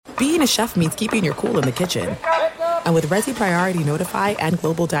being a chef means keeping your cool in the kitchen. And with Resi Priority Notify and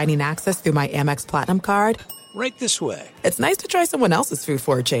Global Dining Access through my Amex Platinum card, right this way. It's nice to try someone else's food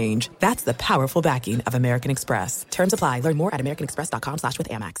for a change. That's the powerful backing of American Express. Terms apply. Learn more at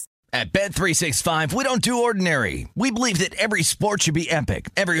americanexpress.com/withAmex. At Bet365, we don't do ordinary. We believe that every sport should be epic.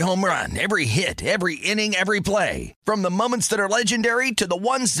 Every home run, every hit, every inning, every play. From the moments that are legendary to the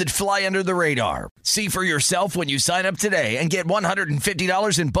ones that fly under the radar. See for yourself when you sign up today and get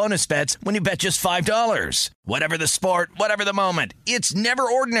 $150 in bonus bets when you bet just $5. Whatever the sport, whatever the moment, it's never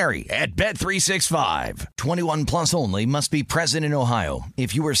ordinary at Bet365. 21 plus only. Must be present in Ohio.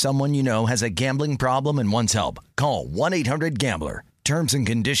 If you or someone you know has a gambling problem and wants help, call 1-800-GAMBLER. Terms and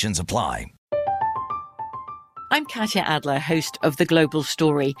conditions apply. I'm Katya Adler, host of The Global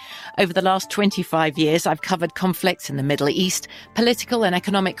Story. Over the last 25 years, I've covered conflicts in the Middle East, political and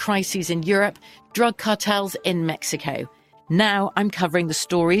economic crises in Europe, drug cartels in Mexico. Now I'm covering the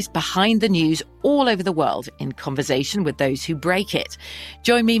stories behind the news all over the world in conversation with those who break it.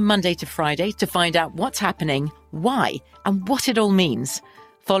 Join me Monday to Friday to find out what's happening, why, and what it all means.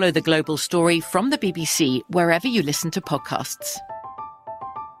 Follow The Global Story from the BBC wherever you listen to podcasts.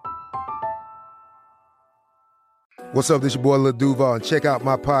 What's up, this your boy Lil Duval, and check out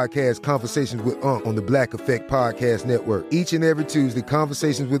my podcast, Conversations with Unc, on the Black Effect Podcast Network. Each and every Tuesday,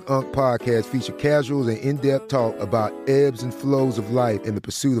 Conversations with Unc podcast feature casual and in-depth talk about ebbs and flows of life and the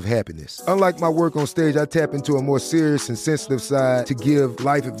pursuit of happiness. Unlike my work on stage, I tap into a more serious and sensitive side to give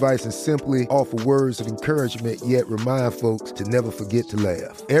life advice and simply offer words of encouragement, yet remind folks to never forget to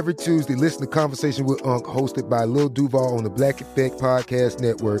laugh. Every Tuesday, listen to Conversation with Unc, hosted by Lil Duval on the Black Effect Podcast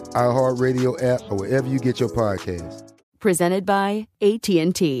Network, iHeartRadio app, or wherever you get your podcasts. Presented by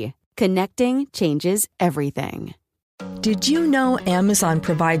AT&T. Connecting changes everything. Did you know Amazon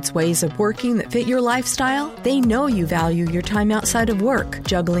provides ways of working that fit your lifestyle? They know you value your time outside of work,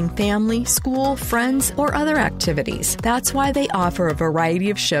 juggling family, school, friends, or other activities. That's why they offer a variety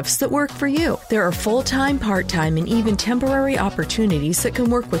of shifts that work for you. There are full-time, part-time, and even temporary opportunities that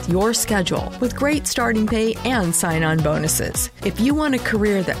can work with your schedule, with great starting pay and sign-on bonuses. If you want a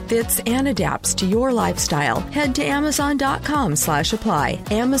career that fits and adapts to your lifestyle, head to Amazon.com/apply.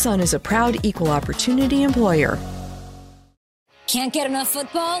 Amazon is a proud equal opportunity employer. Can't get enough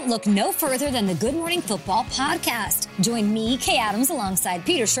football? Look no further than the Good Morning Football podcast. Join me, Kay Adams, alongside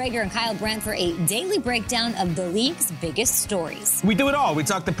Peter Schrager and Kyle Brandt for a daily breakdown of the league's biggest stories. We do it all. We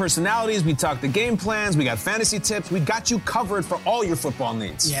talk the personalities, we talk the game plans, we got fantasy tips. We got you covered for all your football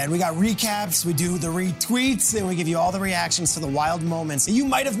needs. Yeah, and we got recaps, we do the retweets, and we give you all the reactions to the wild moments that you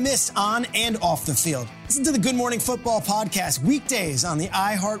might have missed on and off the field. Listen to the Good Morning Football podcast weekdays on the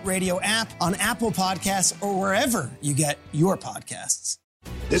iHeartRadio app, on Apple Podcasts, or wherever you get your podcasts.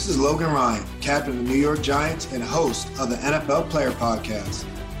 This is Logan Ryan, captain of the New York Giants and host of the NFL Player Podcast.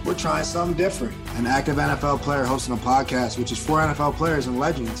 We're trying something different. An active NFL player hosting a podcast, which is for NFL players and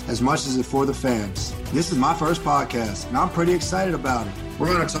legends as much as it's for the fans. This is my first podcast, and I'm pretty excited about it.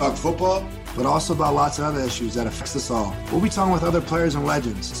 We're going to talk football, but also about lots of other issues that affects us all. We'll be talking with other players and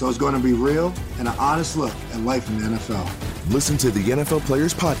legends, so it's going to be real and an honest look at life in the NFL. Listen to the NFL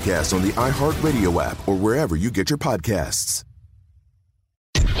Players Podcast on the iHeartRadio app or wherever you get your podcasts.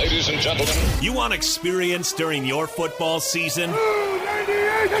 Ladies and gentlemen, you want experience during your football season?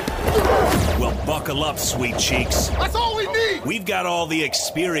 Well, buckle up, sweet cheeks. That's all we need. We've got all the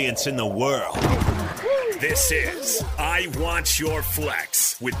experience in the world. This is I Want Your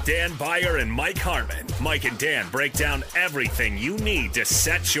Flex with Dan Beyer and Mike Harmon. Mike and Dan break down everything you need to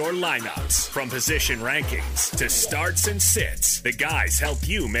set your lineups. From position rankings to starts and sits, the guys help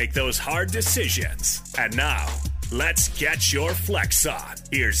you make those hard decisions. And now, let's get your flex on.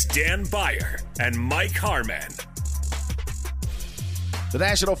 Here's Dan Beyer and Mike Harmon. The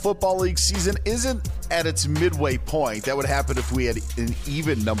National Football League season isn't at its midway point. That would happen if we had an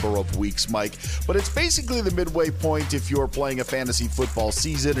even number of weeks, Mike. But it's basically the midway point if you're playing a fantasy football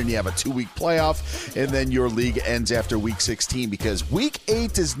season and you have a 2-week playoff, and then your league ends after week 16, because week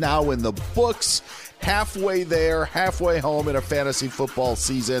 8 is now in the books. Halfway there, halfway home in a fantasy football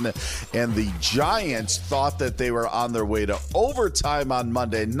season, and the Giants thought that they were on their way to overtime on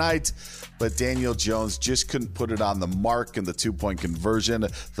Monday night, but Daniel Jones just couldn't put it on the mark in the 2-point conversion.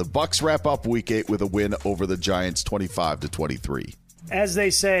 The Bucs wrap up week 8 with a win over the Giants, 25-23. As they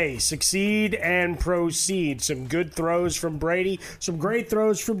say, succeed and proceed. Some good throws from Brady, some great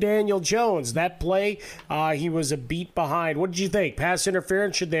throws from Daniel Jones. That play, he was a beat behind. What did you think? Pass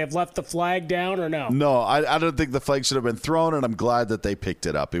interference? Should they have left the flag down or no? No, I don't think the flag should have been thrown, and I'm glad that they picked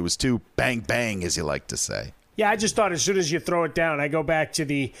it up. It was too bang, as you like to say. Yeah, I just thought as soon as you throw it down, I go back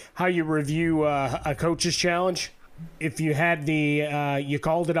to how you review a coach's challenge. If you had you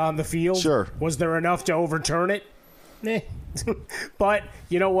called it on the field, sure. Was there enough to overturn it? But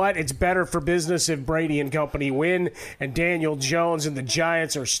you know what? It's better for business if Brady and company win, and Daniel Jones and the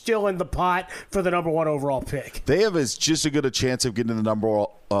Giants are still in the pot for the number 1 overall pick. They have as just as good a chance of getting the number 1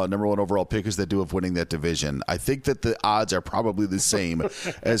 overall pick as they do of winning that division. I think that the odds are probably the same,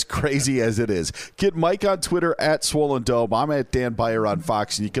 as crazy as it is. Get Mike on Twitter at Swollen Dome. I'm at Dan Beyer on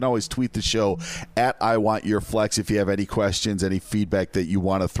Fox, and you can always tweet the show at I Want Your Flex if you have any questions, any feedback that you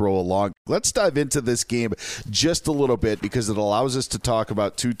want to throw along. Let's dive into this game just a little bit because it allows us to talk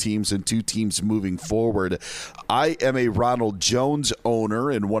about two teams and two teams moving forward. I am a Ronald Jones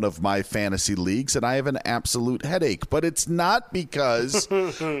owner in one of my fantasy leagues, and I have an absolute headache. But it's not because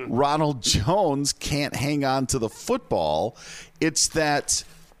Ronald Jones can't hang on to the football. It's that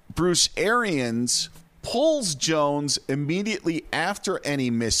Bruce Arians pulls Jones immediately after any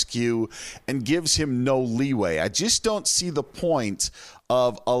miscue and gives him no leeway. I just don't see the point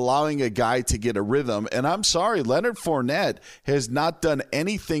of allowing a guy to get a rhythm. And I'm sorry, Leonard Fournette has not done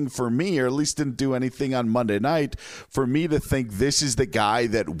anything for me, or at least didn't do anything on Monday night, for me to think this is the guy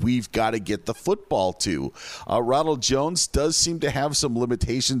that we've got to get the football to. Ronald Jones does seem to have some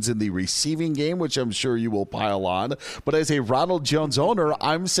limitations in the receiving game, which I'm sure you will pile on. But as a Ronald Jones owner,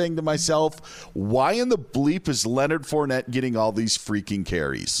 I'm saying to myself, why in the bleep is Leonard Fournette getting all these freaking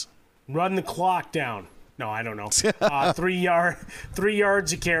carries? Run the clock down. No, I don't know. 3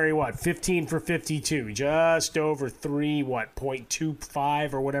 yards a carry, 15 for 52. Just over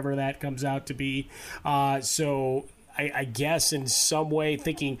 0.25 or whatever that comes out to be. So I guess in some way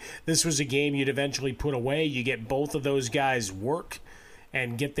thinking this was a game you'd eventually put away, you get both of those guys work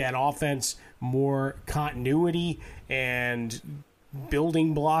and get that offense more continuity and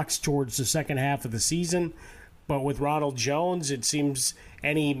building blocks towards the second half of the season. But with Ronald Jones, it seems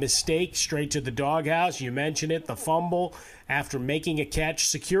any mistake straight to the doghouse. You mentioned it, the fumble after making a catch,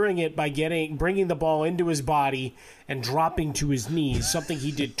 securing it by bringing the ball into his body and dropping to his knees, something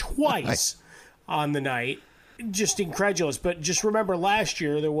he did twice on the night. Just incredulous. But just remember last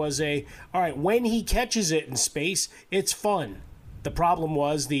year there was when he catches it in space, it's fun. The problem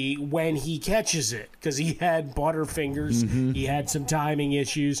was when he catches it, because he had butterfingers, he had some timing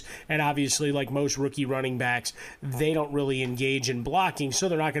issues, and obviously, like most rookie running backs, they don't really engage in blocking, so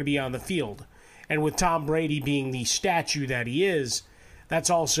they're not going to be on the field. And with Tom Brady being the statue that he is, that's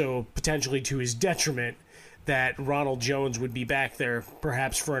also potentially to his detriment that Ronald Jones would be back there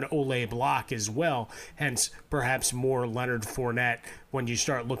perhaps for an Ole block as well, hence perhaps more Leonard Fournette when you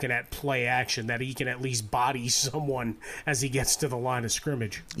start looking at play action, that he can at least body someone as he gets to the line of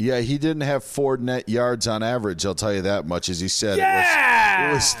scrimmage. Yeah, he didn't have 4 net yards on average, I'll tell you that much. As he said, yeah!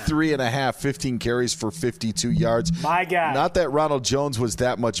 it was 3.5, 15 carries for 52 yards. My God. Not that Ronald Jones was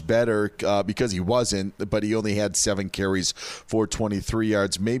that much better, because he wasn't, but he only had 7 carries for 23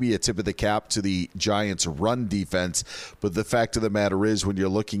 yards. Maybe a tip of the cap to the Giants' run defense, but the fact of the matter is when you're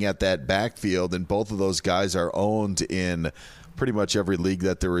looking at that backfield, and both of those guys are owned in pretty much every league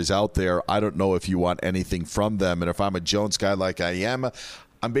that there is out there, I don't know if you want anything from them. And if I'm a Jones guy like I am,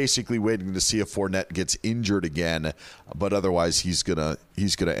 I'm basically waiting to see if Fournette gets injured again, but otherwise he's gonna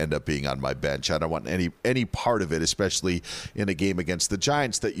end up being on my bench. I don't want any part of it, especially in a game against the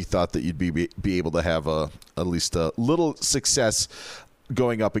Giants that you thought that you'd be able to have at least a little success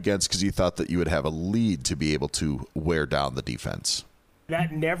going up against, because you thought that you would have a lead to be able to wear down the defense.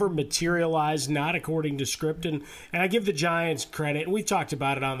 That never materialized, not according to script. And I give the Giants credit, and we've talked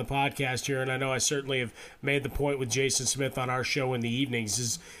about it on the podcast here, and I know I certainly have made the point with Jason Smith on our show in the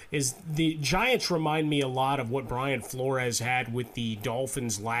evenings, is the Giants remind me a lot of what Brian Flores had with the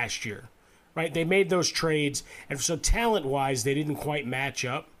Dolphins last year, right? They made those trades, and so talent-wise, they didn't quite match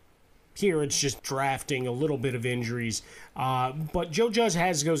up. Here it's just drafting, a little bit of injuries. But Joe Judge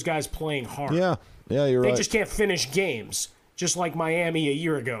has those guys playing hard. Yeah, you're right. They just can't finish games. Just like Miami a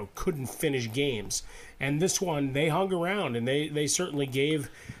year ago, couldn't finish games. And this one, they hung around, and they certainly gave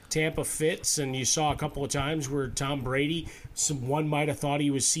Tampa fits. And you saw a couple of times where Tom Brady, one might have thought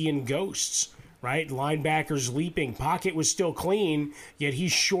he was seeing ghosts, right? Linebackers leaping. Pocket was still clean, yet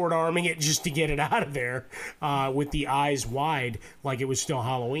he's short-arming it just to get it out of there with the eyes wide like it was still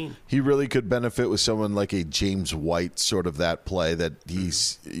Halloween. He really could benefit with someone like a James White, sort of that play that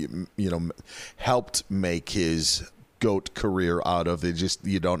he's helped make his GOAT career out of.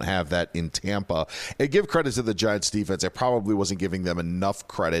 You don't have that in Tampa. And give credit to the Giants defense. I probably wasn't giving them enough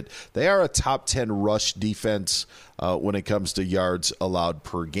credit. They are a top 10 rush defense when it comes to yards allowed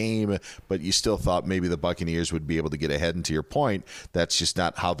per game, but you still thought maybe the Buccaneers would be able to get ahead. And to your point, that's just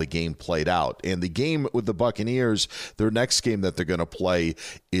not how the game played out. And the game with the Buccaneers, their next game that they're going to play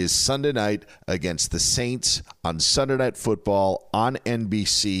is Sunday night against the Saints on Sunday Night Football on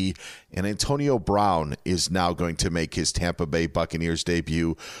NBC. And Antonio Brown is now going to make his Tampa Bay Buccaneers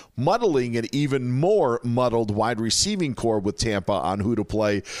debut, muddling an even more muddled wide receiving core with Tampa on who to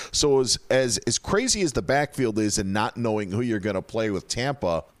play. So as crazy as the backfield is and not knowing who you're going to play with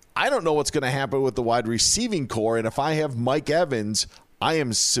Tampa, I don't know what's going to happen with the wide receiving core. And if I have Mike Evans, I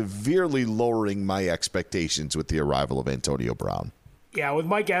am severely lowering my expectations with the arrival of Antonio Brown. Yeah, with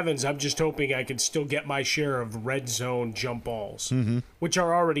Mike Evans, I'm just hoping I can still get my share of red zone jump balls, which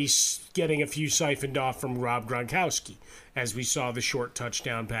are already getting a few siphoned off from Rob Gronkowski, as we saw the short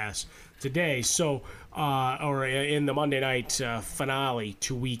touchdown pass today. So, or in the Monday night finale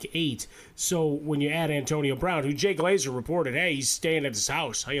to Week 8. So when you add Antonio Brown, who Jay Glazer reported, hey, he's staying at his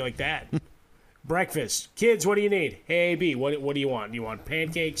house. How you like that? Breakfast. Kids, what do you need? Hey, AB, what do you want? Do you want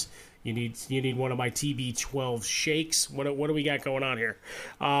pancakes? You need one of my TB12 shakes. What do we got going on here?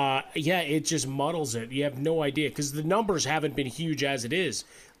 Yeah, it just muddles it. You have no idea because the numbers haven't been huge as it is,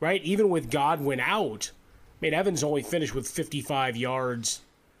 right? Even with Godwin out, I mean, Evans only finished with 55 yards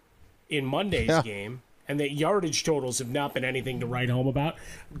in Monday's game, and the yardage totals have not been anything to write home about.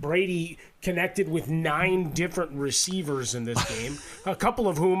 Brady connected with 9 different receivers in this game, a couple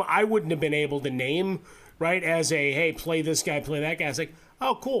of whom I wouldn't have been able to name, right, as a, hey, play this guy, play that guy. It's like,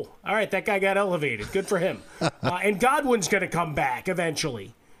 oh, cool. All right, that guy got elevated. Good for him. And Godwin's going to come back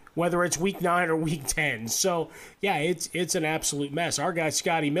eventually, whether it's Week 9 or Week 10. So, yeah, it's an absolute mess. Our guy,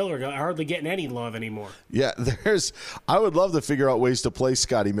 Scotty Miller, hardly getting any love anymore. Yeah, I would love to figure out ways to play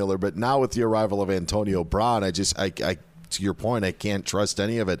Scotty Miller, but now with the arrival of Antonio Brown, I to your point, I can't trust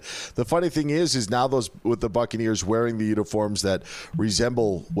any of it. The funny thing is now those with the Buccaneers wearing the uniforms that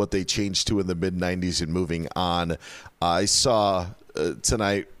resemble what they changed to in the mid-'90s and moving on. I saw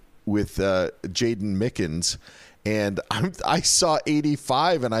tonight with Jaden Mickens, and I saw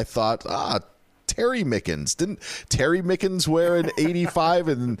 85, and I thought, Terry Mickens. Didn't Terry Mickens wear an 85?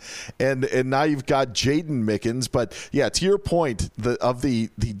 and now you've got Jaden Mickens. But yeah, to your point, the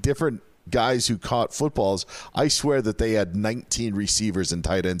different guys who caught footballs, I swear that they had 19 receivers and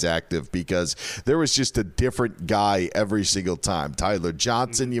tight ends active because there was just a different guy every single time. Tyler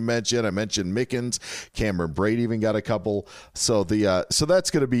Johnson, you mentioned. I mentioned Mickens. Cameron Brate even got a couple. So so that's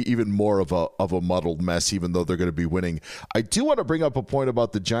going to be even more of a muddled mess, even though they're going to be winning. I do want to bring up a point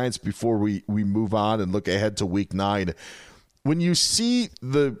about the Giants before we move on and look ahead to Week 9. When you see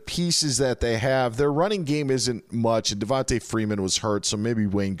the pieces that they have, their running game isn't much, and Devontae Freeman was hurt, so maybe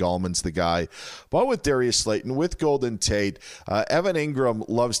Wayne Gallman's the guy. But with Darius Slayton, with Golden Tate, Evan Ingram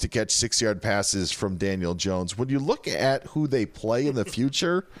loves to catch 6-yard passes from Daniel Jones. When you look at who they play in the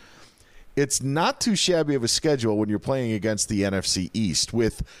future, it's not too shabby of a schedule when you're playing against the NFC East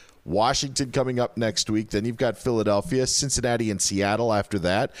with Washington coming up next week. Then you've got Philadelphia, Cincinnati, and Seattle after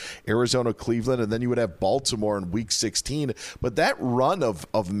that, Arizona, Cleveland, and then you would have Baltimore in Week 16. But that run of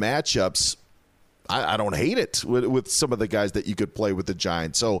matchups, I don't hate it with some of the guys that you could play with the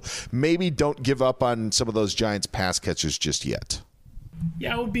Giants. So maybe don't give up on some of those Giants pass catchers just yet.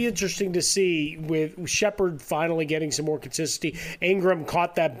 Yeah, it would be interesting to see with Shepard finally getting some more consistency. Ingram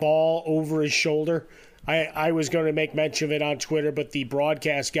caught that ball over his shoulder. I was going to make mention of it on Twitter, but the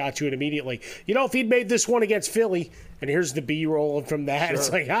broadcast got to it immediately. You know, if he'd made this one against Philly, and here's the B-roll from that, sure.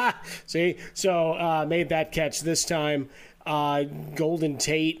 It's like, see? So made that catch this time. Golden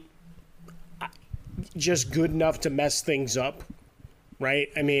Tate, just good enough to mess things up, right?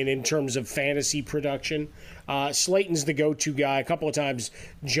 I mean, in terms of fantasy production. Slayton's the go-to guy. A couple of times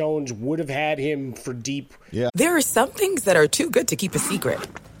Jones would have had him for deep. Yeah. There are some things that are too good to keep a secret.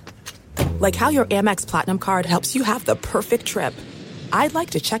 Like how your Amex Platinum card helps you have the perfect trip. I'd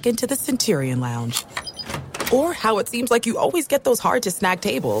like to check into the Centurion Lounge. Or how it seems like you always get those hard-to-snag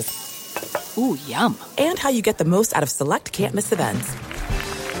tables. Ooh, yum. And how you get the most out of select can't-miss events.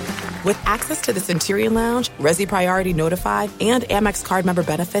 With access to the Centurion Lounge, Resi Priority Notified, and Amex card member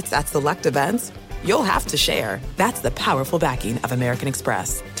benefits at select events, you'll have to share. That's the powerful backing of American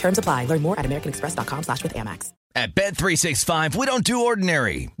Express. Terms apply. Learn more at americanexpress.com/withAmex. At Bet365, we don't do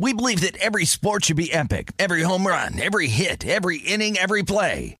ordinary. We believe that every sport should be epic. Every home run, every hit, every inning, every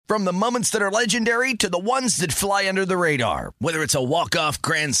play. From the moments that are legendary to the ones that fly under the radar. Whether it's a walk-off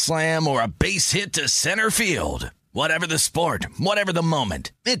grand slam or a base hit to center field. Whatever the sport, whatever the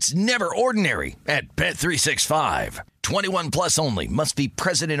moment, it's never ordinary at Bet365. 21 plus only. Must be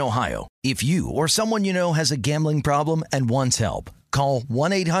present in Ohio. If you or someone you know has a gambling problem and wants help, call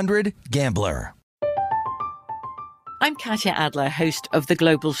 1-800-GAMBLER. I'm Katya Adler, host of The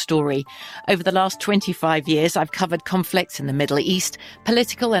Global Story. Over the last 25 years, I've covered conflicts in the Middle East,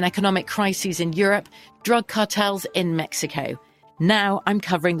 political and economic crises in Europe, drug cartels in Mexico. Now I'm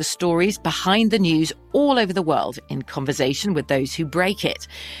covering the stories behind the news all over the world in conversation with those who break it.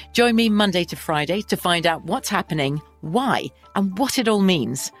 Join me Monday to Friday to find out what's happening, why, and what it all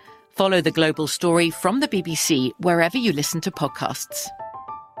means. Follow The Global Story from the BBC wherever you listen to podcasts.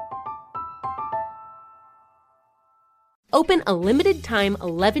 Open a limited-time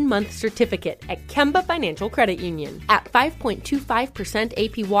 11-month certificate at Kemba Financial Credit Union. At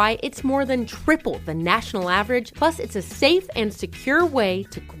 5.25% APY, it's more than triple the national average, plus it's a safe and secure way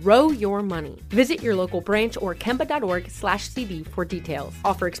to grow your money. Visit your local branch or kemba.org/cb for details.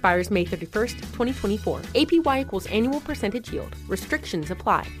 Offer expires May 31st, 2024. APY equals annual percentage yield. Restrictions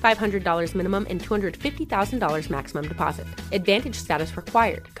apply. $500 minimum and $250,000 maximum deposit. Advantage status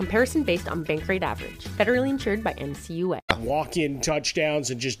required. Comparison based on bank rate average. Federally insured by NCUA. Walk-in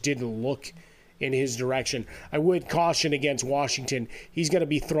touchdowns and just didn't look in his direction. I would caution against Washington. He's going to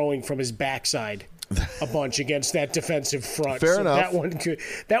be throwing from his backside a bunch against that defensive front. Fair enough.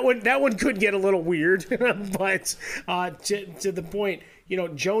 That one could get a little weird, but to the point,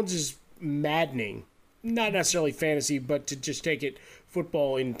 Jones is maddening. Not necessarily fantasy, but to just take it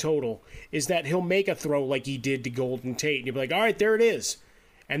football in total, is that he'll make a throw like he did to Golden Tate, and you'll be like, all right, there it is.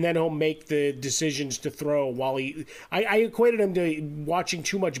 And then he'll make the decisions to throw while I equated him to watching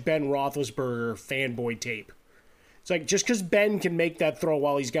too much Ben Roethlisberger fanboy tape. It's like, just because Ben can make that throw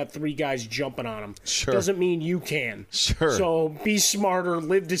while he's got three guys jumping on him doesn't mean you can. Sure. So be smarter,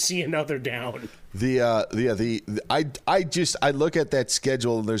 live to see another down. I look at that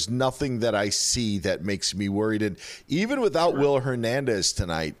schedule and there's nothing that I see that makes me worried. And even without Will Hernandez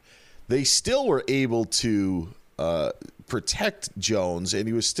tonight, they still were able to protect Jones, and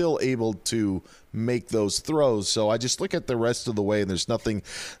he was still able to make those throws. So I just look at the rest of the way, and there's nothing.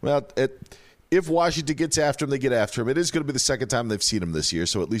 Well, if Washington gets after him, they get after him. It is going to be the second time they've seen him this year,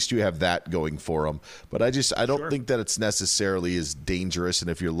 so at least you have that going for them. But I don't think that it's necessarily as dangerous.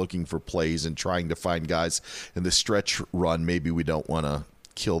 And if you're looking for plays and trying to find guys in the stretch run, maybe we don't want to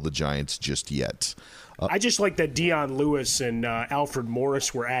kill the Giants just yet. I just like that Dion Lewis and Alfred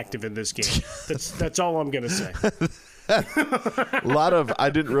Morris were active in this game. That's all I'm going to say. I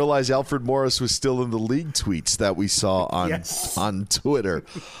didn't realize Alfred Morris was still in the league tweets that we saw on Twitter.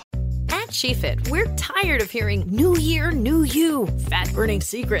 At SheFit, we're tired of hearing new year, new you, fat-burning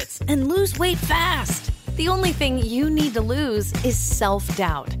secrets, and lose weight fast. The only thing you need to lose is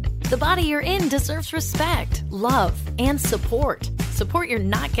self-doubt. The body you're in deserves respect, love, and support. Support you're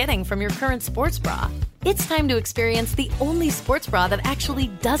not getting from your current sports bra. It's time to experience the only sports bra that actually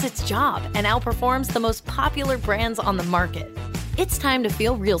does its job and outperforms the most popular brands on the market. It's time to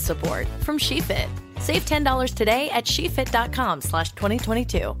feel real support from SheFit. Save $10 today at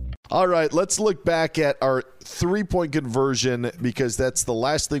SheFit.com/2022. All right, let's look back at our three-point conversion, because that's the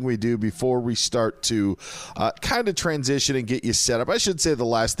last thing we do before we start to kind of transition and get you set up. I should say the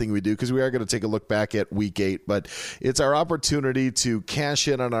last thing we do, because we are going to take a look back at Week 8, but it's our opportunity to cash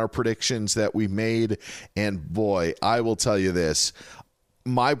in on our predictions that we made. And boy, I will tell you this.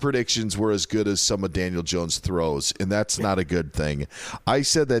 My predictions were as good as some of Daniel Jones' throws, and that's not a good thing. I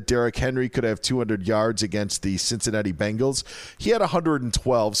said that Derrick Henry could have 200 yards against the Cincinnati Bengals. He had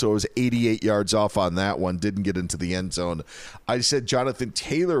 112, so it was 88 yards off on that one. Didn't get into the end zone. I said Jonathan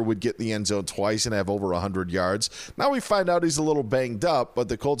Taylor would get in the end zone twice and have over 100 yards. Now we find out he's a little banged up, but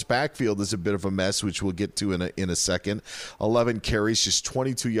the Colts' backfield is a bit of a mess, which we'll get to in a second. 11 carries, just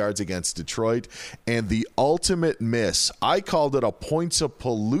 22 yards against Detroit. And the ultimate miss, I called it a points-a-palooza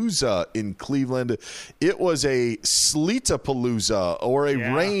in Cleveland. It was a sleet-a-palooza, or a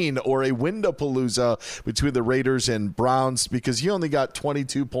rain or a wind-a-palooza between the Raiders and Browns, because he only got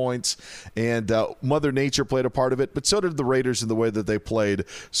 22 points, and Mother Nature played a part of it, but so did the Raiders in the way that they played.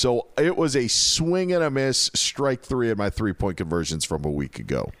 So it was a swing and a miss, strike three in my three-point conversions from a week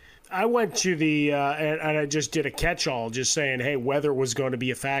ago. I went to and I just did a catch-all just saying, hey, weather was going to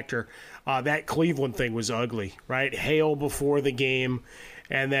be a factor. That Cleveland thing was ugly, right? Hail before the game.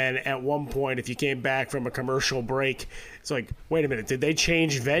 And then at one point, if you came back from a commercial break, it's like, wait a minute, did they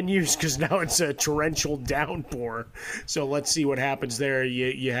change venues? Because now it's a torrential downpour. So let's see what happens there.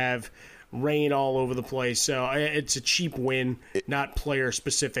 You have rain all over the place. So it's a cheap win, not player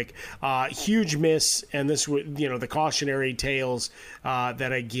specific. Huge miss, and this would, the cautionary tales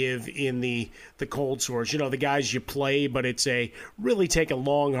that I give in the cold sores. The guys you play, but it's really take a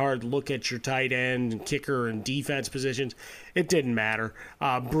long, hard look at your tight end and kicker and defense positions. It didn't matter.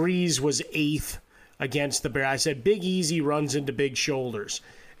 Breeze was 8th against the Bears. I said Big Easy runs into big shoulders.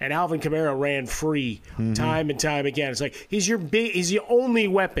 And Alvin Kamara ran free time and time again. It's like he's the only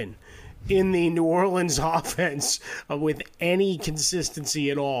weapon in the New Orleans offense with any consistency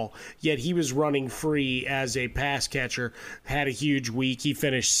at all. Yet he was running free as a pass catcher, had a huge week. He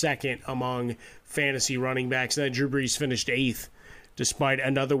finished 2nd among fantasy running backs. And then Drew Brees finished 8th despite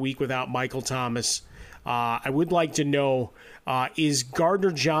another week without Michael Thomas. I would like to know, is Gardner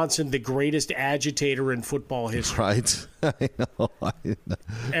Johnson the greatest agitator in football history? Right. I know.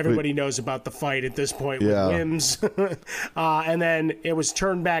 Everybody knows about the fight at this point with Wims. And then it was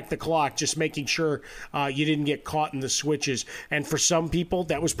turn back the clock, just making sure you didn't get caught in the switches. And for some people,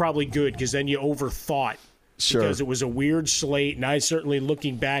 that was probably good because then you overthought. Sure. Because it was a weird slate. And I certainly,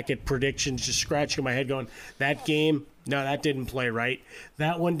 looking back at predictions, just scratching my head going, that game, no, that didn't play right.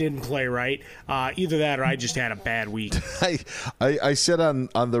 That one didn't play right. Either that or I just had a bad week. I said on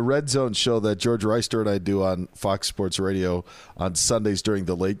the Red Zone show that George Reister and I do on Fox Sports Radio on Sundays during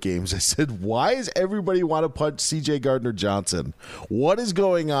the late games, I said, why does everybody want to punch C.J. Gardner-Johnson? What is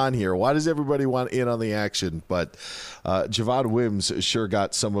going on here? Why does everybody want in on the action? But Javon Wims sure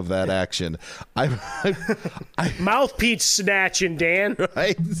got some of that action. Mouthpiece snatching, Dan.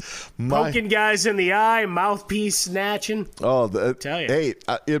 Right? Poking guys in the eye, mouthpiece snatching. Oh, tell you. Hey,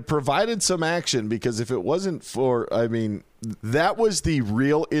 it provided some action because if it wasn't for, that was the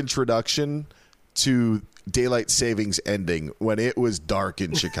real introduction to daylight savings ending when it was dark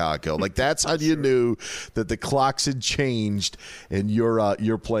in Chicago. Like that's how you knew that the clocks had changed and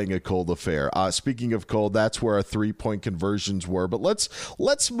you're playing a cold affair. Speaking of cold, that's where our 3-point conversions were. But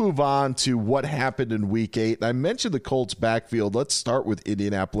let's move on to what happened in Week 8. And I mentioned the Colts backfield. Let's start with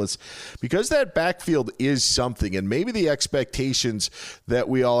Indianapolis because that backfield is something, and maybe the expectations that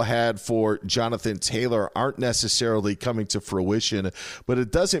we all had for Jonathan Taylor aren't necessarily coming to fruition, but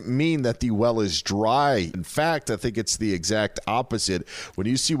it doesn't mean that the well is dry. In fact, I think it's the exact opposite. When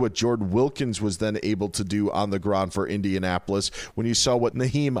you see what Jordan Wilkins was then able to do on the ground for Indianapolis, when you saw what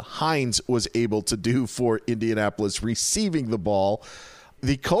Nyheim Hines was able to do for Indianapolis receiving the ball,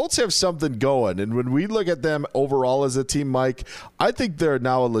 the Colts have something going. And when we look at them overall as a team, Mike, I think they're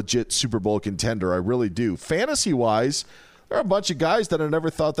now a legit Super Bowl contender. I really do. Fantasy-wise, there are a bunch of guys that I never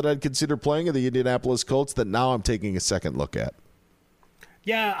thought that I'd consider playing in the Indianapolis Colts that now I'm taking a second look at.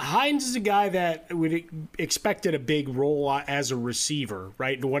 Yeah, Hines is a guy that would expected a big role as a receiver,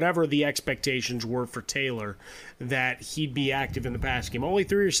 right? And whatever the expectations were for Taylor, that he'd be active in the pass game. Only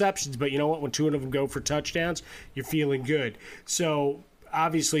 3 receptions, but you know what? When 2 of them go for touchdowns, you're feeling good. So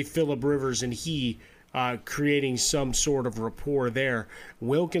obviously Phillip Rivers and he creating some sort of rapport there.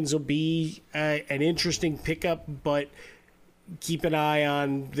 Wilkins will be an interesting pickup, but keep an eye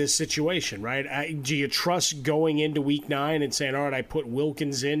on this situation, right? Do you trust going into Week 9 and saying, all right, I put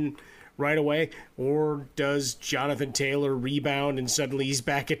Wilkins in right away? Or does Jonathan Taylor rebound and suddenly he's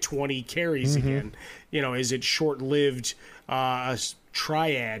back at 20 carries again? Is it short-lived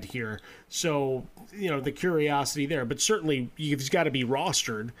triad here? So, the curiosity there. But certainly you've got to be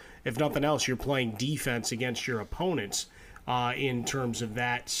rostered. If nothing else, you're playing defense against your opponents in terms of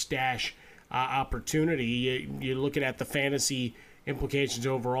that stash opportunity. You're looking at the fantasy implications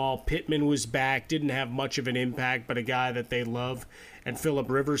overall. Pittman was back, didn't have much of an impact, but a guy that they love. And Phillip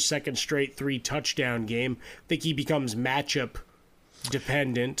Rivers, second straight 3-touchdown game. I think he becomes matchup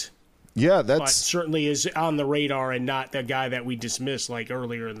dependent. Yeah, but certainly is on the radar and not the guy that we dismissed like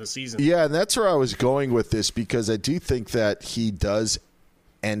earlier in the season. Yeah, and that's where I was going with this because I do think that he does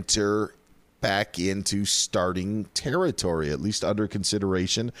enter back into starting territory, at least under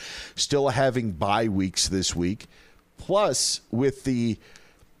consideration. Still having bye weeks this week. Plus, with the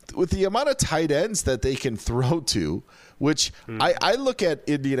amount of tight ends that they can throw to, which I look at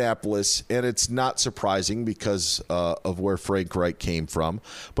Indianapolis, and it's not surprising because of where Frank Reich came from.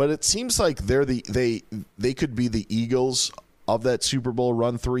 But it seems like they could be the Eagles of that Super Bowl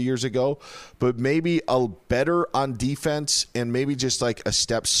run 3 years ago, but maybe a better on defense and maybe just like a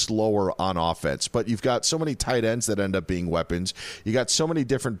step slower on offense. But you've got so many tight ends that end up being weapons. You got so many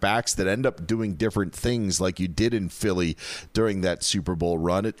different backs that end up doing different things like you did in Philly during that Super Bowl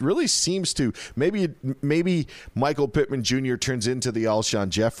run. It really seems to maybe Michael Pittman Jr. turns into the Alshon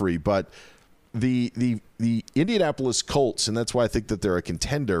Jeffrey, but the Indianapolis Colts, and that's why I think that they're a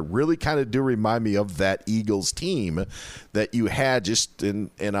contender, really kind of do remind me of that Eagles team that you had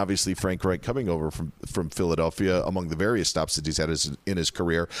and obviously Frank Reich coming over from Philadelphia among the various stops that he's had in his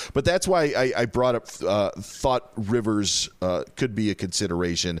career. But that's why I brought up thought Rivers could be a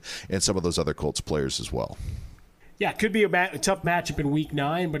consideration, and some of those other Colts players as well. Yeah, it could be a tough matchup in Week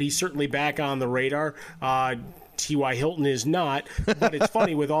 9, but he's certainly back on the radar. T.Y. Hilton is not, but it's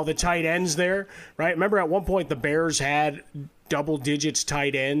funny with all the tight ends there, right? Remember at one point the Bears had double digits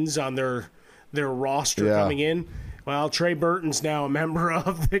tight ends on their roster coming in? Well, Trey Burton's now a member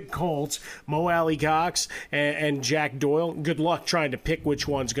of the Colts, Mo Alley-Cox and Jack Doyle. Good luck trying to pick which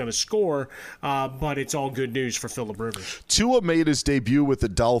one's going to score, but it's all good news for Phillip Rivers. Tua made his debut with the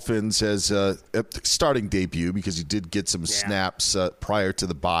Dolphins as a starting debut because he did get some snaps prior to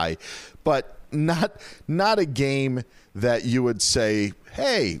the bye, but not a game that you would say,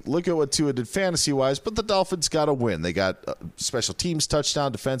 hey, look at what Tua did fantasy-wise, but the Dolphins got a win. They got special teams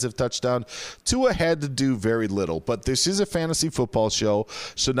touchdown, defensive touchdown. Tua had to do very little, but this is a fantasy football show,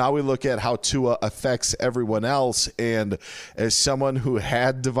 so now we look at how Tua affects everyone else, and as someone who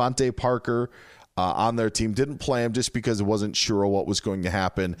had Devontae Parker on their team, didn't play him just because it wasn't sure what was going to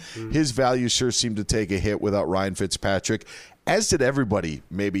happen. His value sure seemed to take a hit without Ryan Fitzpatrick, as did everybody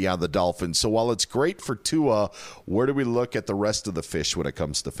maybe on the Dolphins. So while it's great for Tua, where do we look at the rest of the fish when it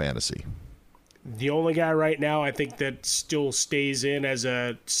comes to fantasy? The only guy right now I think that still stays in as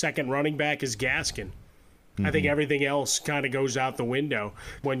a second running back is Gaskin. I think everything else kind of goes out the window.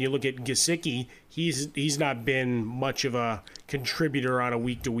 When you look at Gesicki, he's not been much of a contributor on a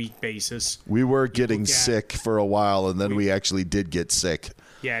week-to-week basis. We were getting sick for a while, and then we actually did get sick.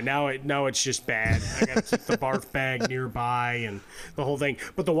 Yeah, now it's just bad. I got to keep the barf bag nearby and the whole thing.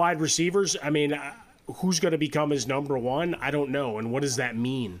 But the wide receivers, I mean, who's going to become his number one? I don't know. And what does that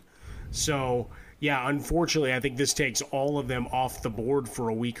mean? So, yeah, unfortunately, I think this takes all of them off the board for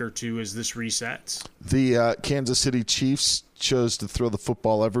a week or two as this resets. The Kansas City Chiefs chose to throw the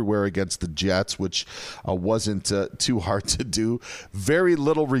football everywhere against the Jets, which wasn't too hard to do. Very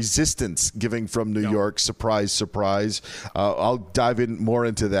little resistance giving from New York. Surprise, surprise. I'll dive in more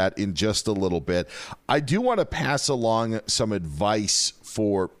into that in just a little bit. I do want to pass along some advice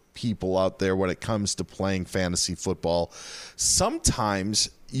for people out there when it comes to playing fantasy football.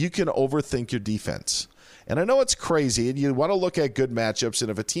 Sometimes you can overthink your defense. And I know it's crazy, and you want to look at good matchups,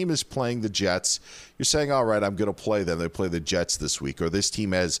 and if a team is playing the Jets, you're saying, all right, I'm going to play them. They play the Jets this week, or this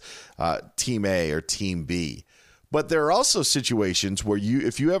team has Team A or Team B. But there are also situations where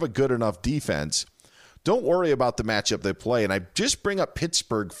if you have a good enough defense, don't worry about the matchup they play. And I just bring up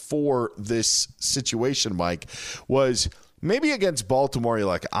Pittsburgh for this situation, Mike, was maybe against Baltimore, you're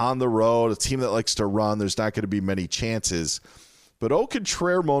like on the road, a team that likes to run, there's not going to be many chances. But au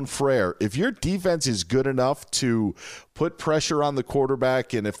contraire, mon frere, if your defense is good enough to put pressure on the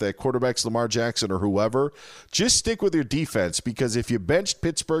quarterback, and if that quarterback's Lamar Jackson or whoever, just stick with your defense, because if you benched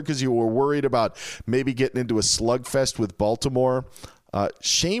Pittsburgh because you were worried about maybe getting into a slugfest with Baltimore,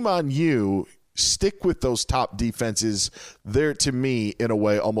 shame on you. Stick with those top defenses. They're, to me, in a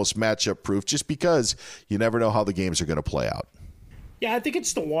way, almost matchup proof, just because you never know how the games are going to play out. Yeah, I think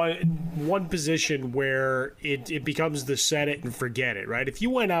it's the one position where it becomes the set it and forget it, right? If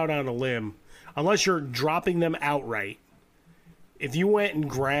you went out on a limb, unless you're dropping them outright, if you went and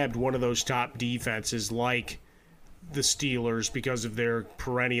grabbed one of those top defenses like the Steelers because of their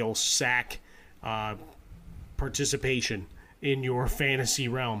perennial sack participation in your fantasy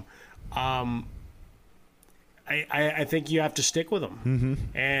realm, I think you have to stick with them. Mm-hmm.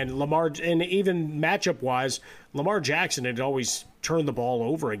 And Lamar, and even matchup-wise, Lamar Jackson had always turned the ball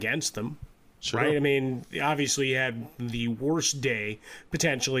over against them. Sure. Right? I mean, obviously he had the worst day,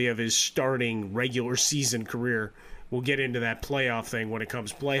 potentially, of his starting regular season career. We'll get into that playoff thing when it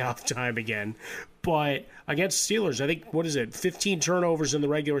comes playoff time again. But against the Steelers, I think, 15 turnovers in the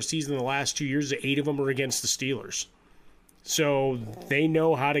regular season in the last 2 years, 8 of them are against the Steelers. So they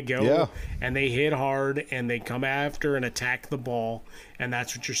know how to go, and they hit hard, and they come after and attack the ball, and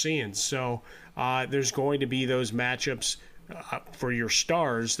that's what you're seeing. So there's going to be those matchups for your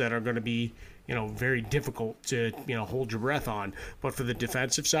stars that are going to be, very difficult to, hold your breath on. But for the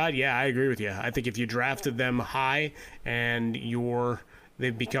defensive side, yeah, I agree with you. I think if you drafted them high and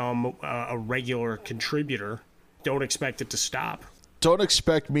they've become a regular contributor, don't expect it to stop. Don't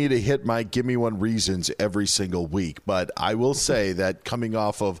expect me to hit my give me one reasons every single week, but I will say that coming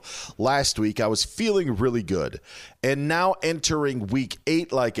off of last week, I was feeling really good. And now entering week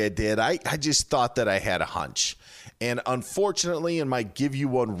 8 like I did, I just thought that I had a hunch. And unfortunately, in my give you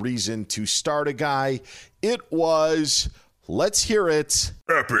one reason to start a guy, it was, let's hear it,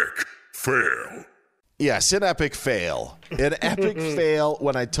 epic. fail. Yes, an epic fail. An epic fail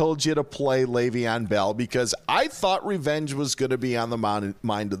when I told you to play Le'Veon Bell because I thought revenge was going to be on the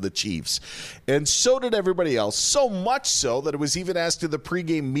mind of the Chiefs. And so did everybody else. So much so that it was even asked in the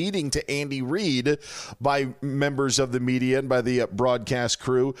pregame meeting to Andy Reid by members of the media and by the broadcast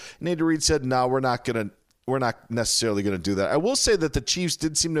crew. And Andy Reid said, no, we're not necessarily going to do that. I will say that the Chiefs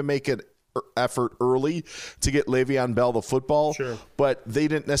did seem to make an effort early to get Le'Veon Bell the football, but they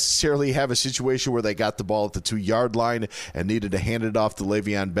didn't necessarily have a situation where they got the ball at the 2-yard line and needed to hand it off to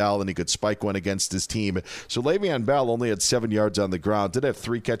Le'Veon Bell and he could spike one against his team. So Le'Veon Bell only had 7 yards on the ground, did have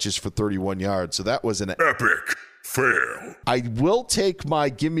 3 catches for 31 yards. So that was an epic fail. I will take my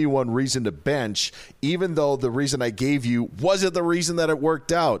give me one reason to bench, even though the reason I gave you wasn't the reason that it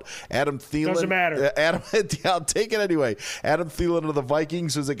worked out. Adam Thielen. Doesn't matter. I'll take it anyway. Adam Thielen of the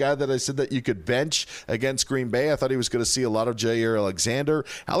Vikings was a guy that I said that you could bench against Green Bay. I thought he was going to see a lot of Jair Alexander.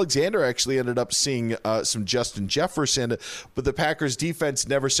 Alexander actually ended up seeing some Justin Jefferson, but the Packers defense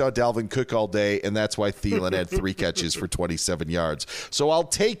never saw Dalvin Cook all day, and that's why Thielen had 3 catches for 27 yards. So I'll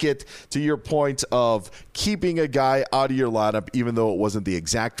take it to your point of keeping a guy out of your lineup, even though it wasn't the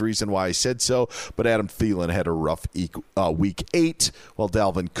exact reason why I said so. But Adam Thielen had a rough week 8, while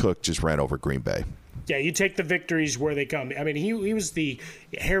Dalvin Cook just ran over Green Bay. Yeah, you take the victories where they come. I mean, he was the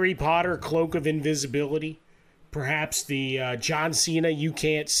Harry Potter cloak of invisibility, perhaps the John Cena, you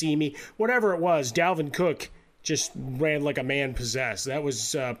can't see me. Whatever it was, Dalvin Cook just ran like a man possessed. That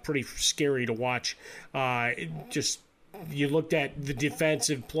was pretty scary to watch. You looked at the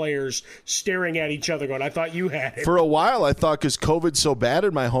defensive players staring at each other going, I thought you had it. For a while, I thought because COVID's so bad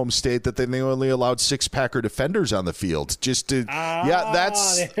in my home state that they only allowed 6 Packer defenders on the field. Just to,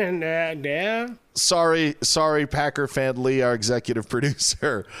 Sorry, Packer fan Lee, our executive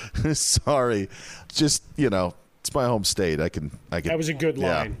producer. Sorry. Just, it's my home state. I can. That was a good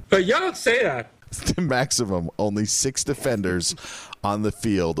line. But y'all don't say that. The maximum, only 6 defenders on the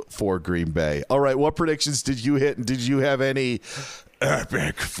field for Green Bay. All right, what predictions did you hit, and did you have any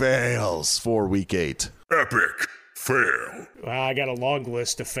epic fails for Week 8? Epic fail. Well, I got a long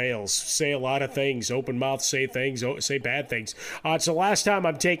list of fails. Say a lot of things. Open mouth, say things, say bad things. It's the last time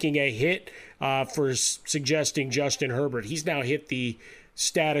I'm taking a hit for suggesting Justin Herbert. He's now hit the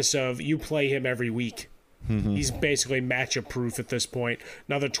status of you play him every week. Mm-hmm. He's basically matchup proof at this point.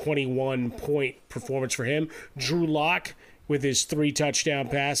 Another 21-point performance for him. Drew Lock with his 3 touchdown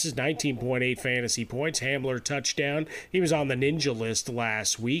passes, 19.8 fantasy points. Hamler touchdown. He was on the ninja list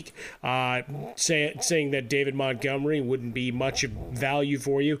last week, saying that David Montgomery wouldn't be much of value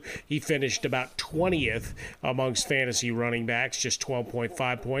for you. He finished about 20th amongst fantasy running backs, just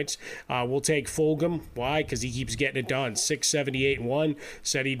 12.5 points. We'll take Fulgham. Why? Because he keeps getting it done. 678-1.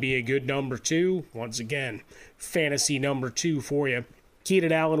 Said he'd be a good number 2. Once again, fantasy number 2 for you.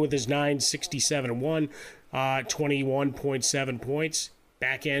 Keenan Allen with his 967-1. 21.7 points.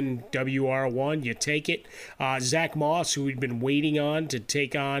 Back end WR1, you take it. Zach Moss, who we'd been waiting on to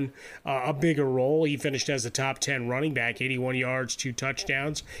take on a bigger role, he finished as the top 10 running back, 81 yards, 2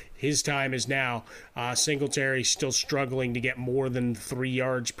 touchdowns. His time is now. Singletary still struggling to get more than 3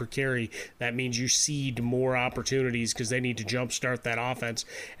 yards per carry. That means you cede more opportunities because they need to jumpstart that offense.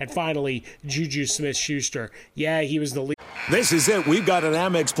 And finally, Juju Smith-Schuster. Yeah, he was the lead. This is it. We've got an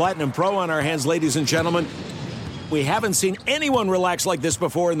Amex Platinum Pro on our hands, ladies and gentlemen. We haven't seen anyone relax like this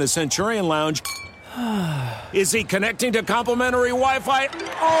before in the Centurion Lounge. Is he connecting to complimentary Wi-Fi?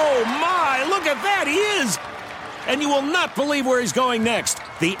 Oh, my. Look at that. He is. And you will not believe where he's going next.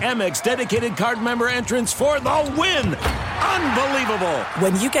 The Amex dedicated card member entrance for the win. Unbelievable.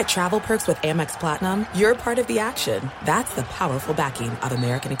 When you get travel perks with Amex Platinum, you're part of the action. That's the powerful backing of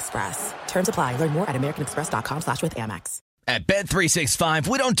American Express. Terms apply. Learn more at americanexpress.com/withAmex. At Bet365,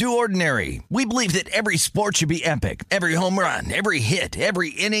 we don't do ordinary. We believe that every sport should be epic. Every home run, every hit,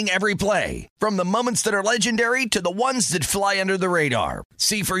 every inning, every play. From the moments that are legendary to the ones that fly under the radar.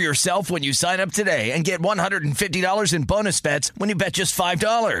 See for yourself when you sign up today and get $150 in bonus bets when you bet just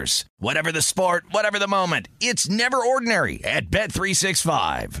 $5. Whatever the sport, whatever the moment, it's never ordinary at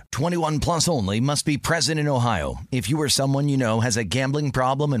Bet365. 21 plus only. Must be present in Ohio. If you or someone you know has a gambling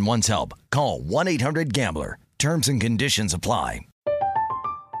problem and wants help, call 1-800-GAMBLER. Terms and conditions apply.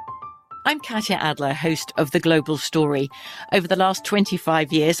 I'm Katya Adler, host of The Global Story. Over the last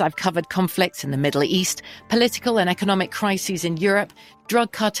 25 years, I've covered conflicts in the Middle East, political and economic crises in Europe,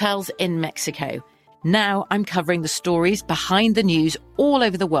 drug cartels in Mexico. Now I'm covering the stories behind the news all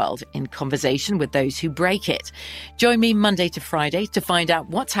over the world in conversation with those who break it. Join me Monday to Friday to find out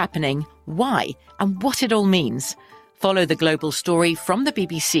what's happening, why, and what it all means. Follow The Global Story from the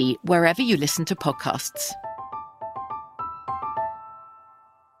BBC wherever you listen to podcasts.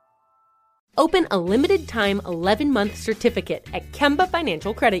 Open a limited-time 11-month certificate at Kemba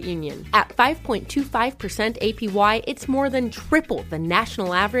Financial Credit Union. At 5.25% APY, it's more than triple the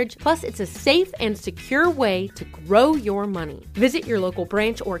national average, plus it's a safe and secure way to grow your money. Visit your local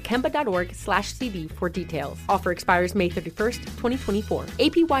branch or kemba.org/cd for details. Offer expires May 31st, 2024.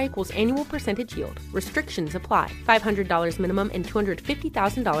 APY equals annual percentage yield. Restrictions apply. $500 minimum and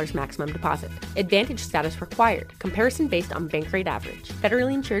 $250,000 maximum deposit. Advantage status required. Comparison based on bank rate average.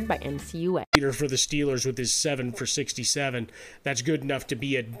 Federally insured by NCUA. Leader for the Steelers with his 7 for 67. That's good enough to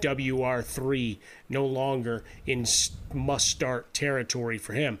be a WR3. No longer in must-start territory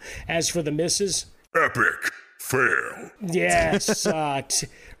for him. As for the misses, epic fail. Yes.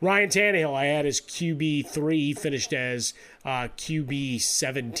 Ryan Tannehill, I had as QB3. He finished as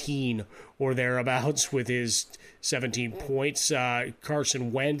QB17 or thereabouts with his 17 points.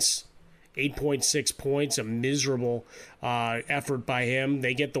 Carson Wentz, 8.6 points, a miserable effort by him.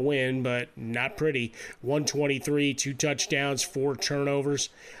 They get the win, but not pretty. 123, 2 touchdowns, 4 turnovers.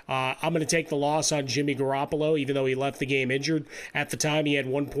 I'm going to take the loss on Jimmy Garoppolo, even though he left the game injured. At the time, he had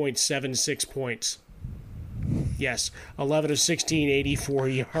 1.76 points. Yes, 11 of 16, 84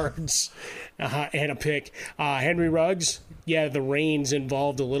 yards, and a pick. Henry Ruggs, yeah, the rain's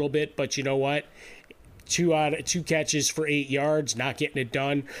involved a little bit, but you know what? 2 catches for 8 yards, not getting it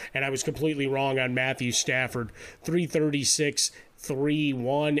done. And I was completely wrong on Matthew Stafford. 336,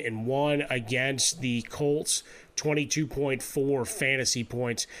 3-1 and 1 against the Colts. 22.4 fantasy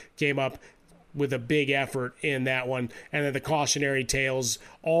points. Came up with a big effort in that one. And then the cautionary tales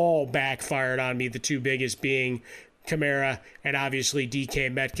all backfired on me, the two biggest being Kamara and obviously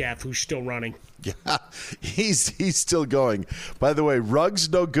DK Metcalf, who's still running. Yeah, he's still going. By the way, rugs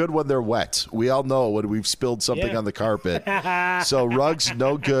no good when they're wet. We all know when we've spilled something on the carpet. So rugs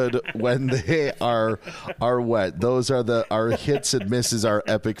no good when they are wet. Those are our hits and misses, our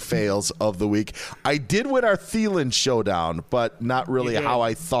epic fails of the week. I did win our Thielen showdown, but not really how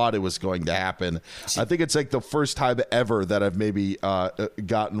I thought it was going to happen. I think it's like the first time ever that I've maybe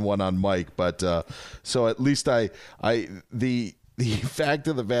gotten one on Mike. But so at least the fact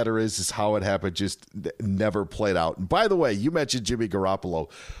of the matter is how it happened just never played out. And by the way, you mentioned Jimmy Garoppolo.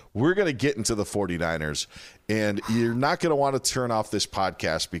 We're going to get into the 49ers, and you're not going to want to turn off this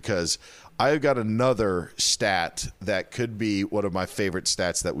podcast because I've got another stat that could be one of my favorite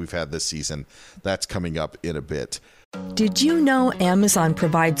stats that we've had this season. That's coming up in a bit. Did you know Amazon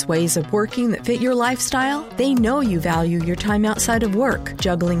provides ways of working that fit your lifestyle? They know you value your time outside of work,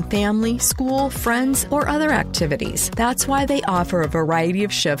 juggling family, school, friends, or other activities. That's why they offer a variety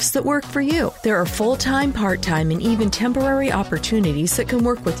of shifts that work for you. There are full-time, part-time, and even temporary opportunities that can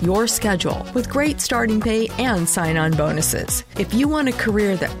work with your schedule, with great starting pay and sign-on bonuses. If you want a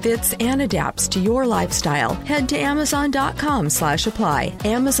career that fits and adapts to your lifestyle, head to Amazon.com/apply.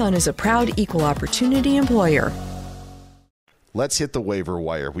 Amazon is a proud equal opportunity employer. Let's hit the waiver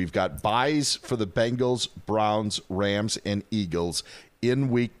wire. We've got buys for the Bengals, Browns, Rams, and Eagles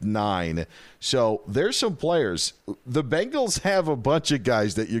in Week 9. So there's some players. The Bengals have a bunch of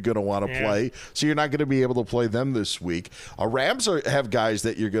guys that you're going to want to play, so you're not going to be able to play them this week. Rams have guys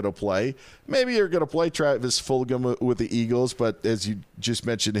that you're going to play. Maybe you're going to play Travis Fulgham with the Eagles, but as you just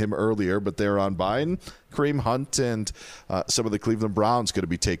mentioned him earlier, but they're on bye. And Kareem Hunt and some of the Cleveland Browns going to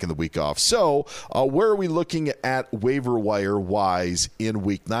be taking the week off. So where are we looking at waiver wire-wise in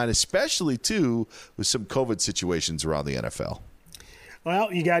Week 9, especially, too, with some COVID situations around the NFL?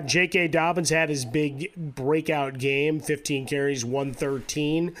 Well, you got J.K. Dobbins had his big breakout game, 15 carries,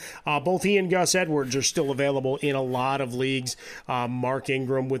 113. Both he and Gus Edwards are still available in a lot of leagues. Mark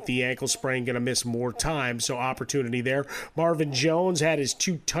Ingram with the ankle sprain going to miss more time, so opportunity there. Marvin Jones had his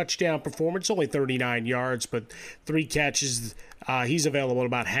 2-touchdown performance, only 39 yards, but 3 catches. He's available in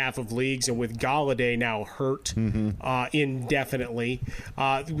about half of leagues, and with Golladay now hurt indefinitely.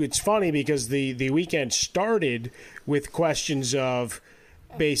 It's funny because the weekend started with questions of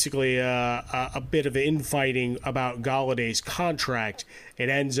basically a bit of infighting about Galladay's contract. It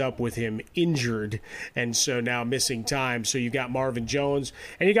ends up with him injured, and so now missing time. So you got Marvin Jones,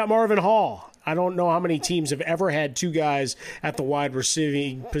 and you got Marvin Hall. I don't know how many teams have ever had 2 guys at the wide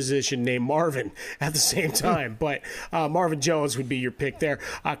receiving position named Marvin at the same time, but Marvin Jones would be your pick there.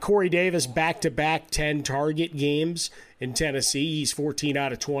 Corey Davis, back-to-back 10-target games in Tennessee. He's 14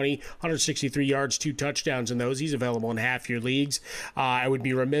 out of 20, 163 yards, 2 touchdowns in those. He's available in half your leagues. I would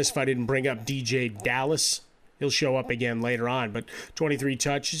be remiss if I didn't bring up DJ Dallas. He'll show up again later on, but 23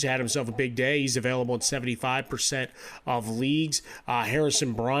 touches, had himself a big day. He's available in 75% of leagues.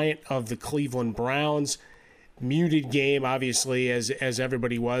 Harrison Bryant of the Cleveland Browns, muted game, obviously, as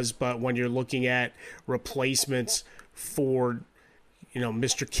everybody was, but when you're looking at replacements for,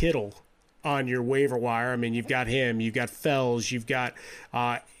 Mr. Kittle, on your waiver wire. I mean, you've got him, you've got Fells, you've got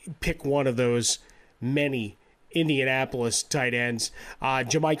pick one of those many Indianapolis tight ends.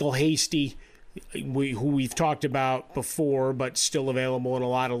 JaMycal Hasty, who we've talked about before, but still available in a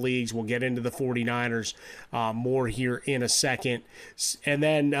lot of leagues. We'll get into the 49ers more here in a second. And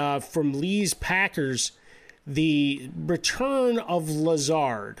then from Lee's Packers, the return of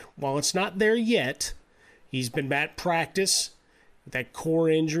Lazard. While it's not there yet, he's been at practice with that core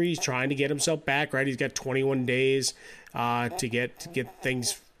injury. He's trying to get himself back, right? He's got 21 days to get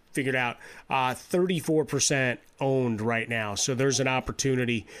things figured out. 34% owned right now. So there's an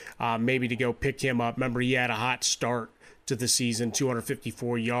opportunity maybe to go pick him up. Remember, he had a hot start to the season,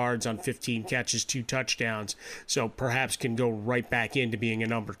 254 yards on 15 catches, 2 touchdowns. So perhaps can go right back into being a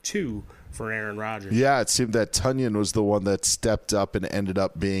number 2 for Aaron Rodgers. Yeah, it seemed that Tunyon was the one that stepped up and ended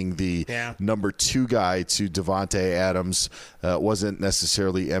up being the number 2 guy to Devontae Adams. Wasn't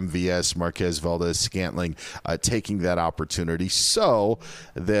necessarily MVS, Marquez Valdez-Scantling, taking that opportunity. So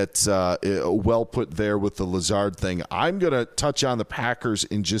that well put there with the Lazard thing. I'm going to touch on the Packers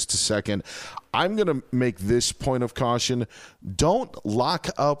in just a second. I'm going to make this point of caution. Don't lock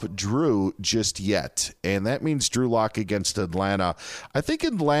up Drew just yet. And that means Drew Lock against Atlanta. I think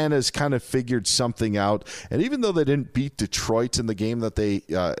Atlanta's kind of figured something out. And even though they didn't beat Detroit in the game that they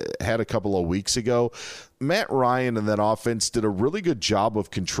had a couple of weeks ago, Matt Ryan and that offense did a really good job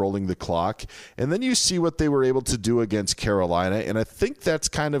of controlling the clock. And then you see what they were able to do against Carolina. And I think that's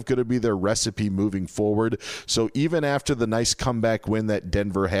kind of going to be their recipe moving forward. So even after the nice comeback win that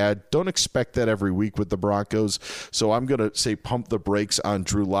Denver had, don't expect that every week with the Broncos. So I'm going to say pump the brakes on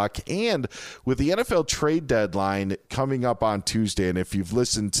Drew Lock. And with the NFL trade deadline coming up on Tuesday, and if you've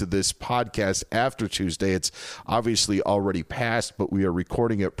listened to this podcast after Tuesday, it's obviously already passed, but we are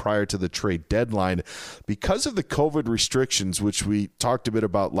recording it prior to the trade deadline. Because of the COVID restrictions, which we talked a bit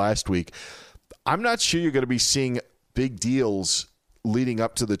about last week, I'm not sure you're going to be seeing big deals leading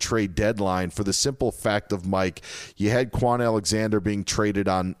up to the trade deadline for the simple fact of, Mike, you had Quan Alexander being traded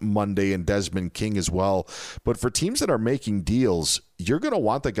on Monday and Desmond King as well. But for teams that are making deals, you're going to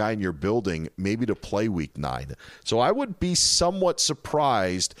want the guy in your building maybe to play week 9. So I would be somewhat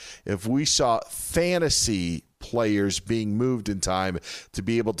surprised if we saw fantasy players being moved in time to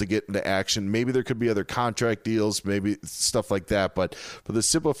be able to get into action. Maybe there could be other contract deals, maybe stuff like that. But for the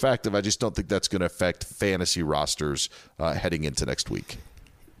simple fact of, I just don't think that's going to affect fantasy rosters heading into next week.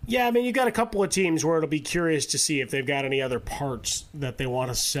 Yeah, I mean, you've got a couple of teams where it'll be curious to see if they've got any other parts that they want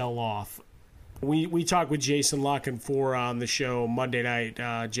to sell off. We talked with Jason Lockenfor on the show Monday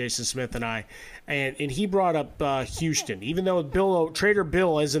night, Jason Smith and I, and he brought up Houston. Even though Trader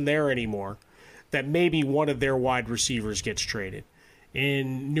Bill isn't there anymore, that maybe one of their wide receivers gets traded.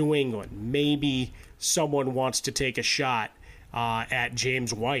 In New England, maybe someone wants to take a shot at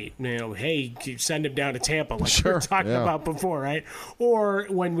James White. Hey, send him down to Tampa like we were talking about before, right? Or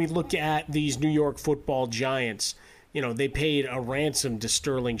when we look at these New York Football Giants, they paid a ransom to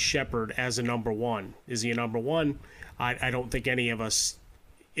Sterling Shepard as a number 1. Is he a number 1? I don't think any of us,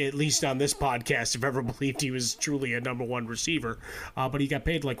 at least on this podcast, have ever believed he was truly a number 1 receiver, but he got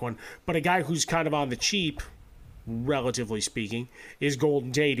paid like one. But a guy who's kind of on the cheap, relatively speaking, is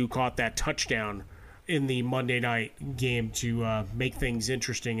Golden Tate, who caught that touchdown in the Monday night game to make things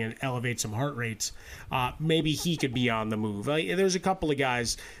interesting and elevate some heart rates. Maybe he could be on the move. There's a couple of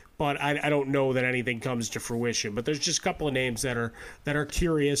guys, but I don't know that anything comes to fruition. But there's just a couple of names that are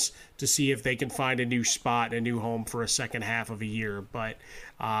curious to see if they can find a new spot, a new home for a second half of a year. But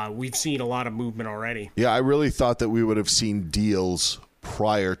we've seen a lot of movement already. Yeah, I really thought that we would have seen deals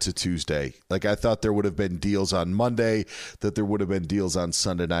prior to Tuesday. Like, I thought there would have been deals on Monday, that there would have been deals on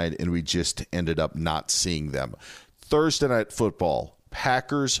Sunday night, and we just ended up not seeing them. Thursday night football,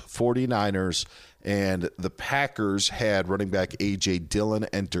 Packers, 49ers, and the Packers had running back A.J. Dillon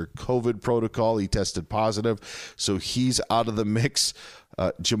enter COVID protocol. He tested positive, so he's out of the mix.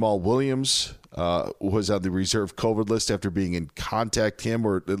 Jamal Williams was on the reserve COVID list after being in contact him,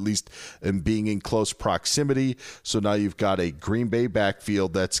 or at least in being in close proximity. So now you've got a Green Bay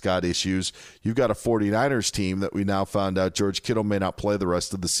backfield that's got issues. You've got a 49ers team that we now found out George Kittle may not play the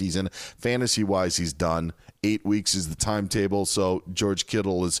rest of the season. Fantasy-wise, he's done. 8 weeks is the timetable, so George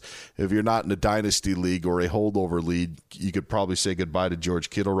Kittle is, if you're not in a dynasty league or a holdover league, you could probably say goodbye to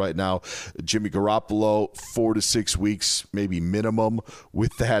George Kittle right now. Jimmy Garoppolo, 4 to 6 weeks, maybe minimum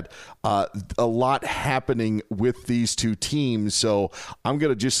with that. A lot happening with these two teams, so I'm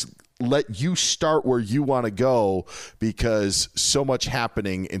going to just let you start where you want to go, because so much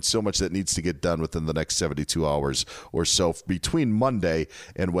happening and so much that needs to get done within the next 72 hours or so between Monday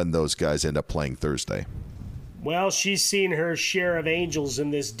and when those guys end up playing Thursday. Well, she's seen her share of angels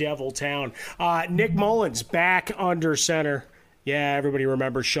in this devil town. Nick Mullins back under center. Yeah, everybody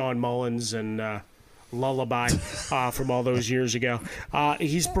remembers Sean Mullins and Lullaby from all those years ago.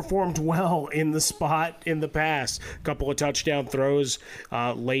 He's performed well in the spot in the past. A couple of touchdown throws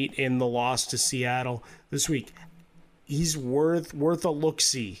late in the loss to Seattle this week. He's worth a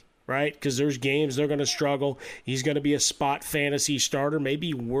look-see, right? Because there's games they're going to struggle. He's going to be a spot fantasy starter,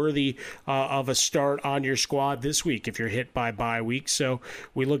 maybe worthy of a start on your squad this week if you're hit by bye week. So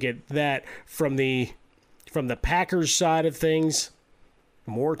we look at that from the Packers side of things.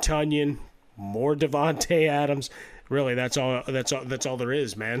 More Tunyon, more Devontae Adams. Really, that's all there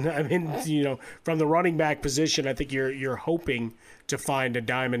is, man. I mean, from the running back position, I think you're hoping to find a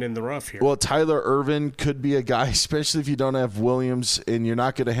diamond in the rough here. Well, Tyler Ervin could be a guy, especially if you don't have Williams and you're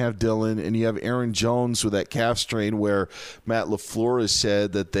not going to have Dillon, and you have Aaron Jones with that calf strain where Matt LaFleur has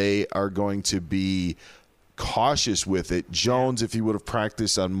said that they are going to be cautious with it. Jones, if he would have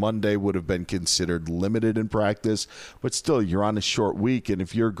practiced on Monday, would have been considered limited in practice, but still, you're on a short week, and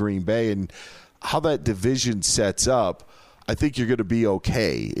if you're Green Bay and how that division sets up, I think you're going to be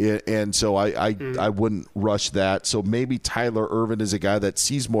okay. And so I wouldn't rush that. So maybe Tyler Ervin is a guy that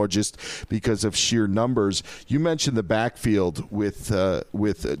sees more just because of sheer numbers. You mentioned the backfield with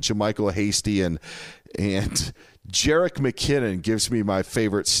JaMycal Hasty and Jerick McKinnon gives me my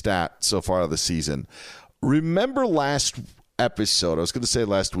favorite stat so far of the season. Remember last episode, I was going to say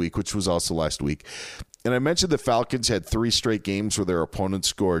last week, which was also last week, and I mentioned the Falcons had 3 straight games where their opponent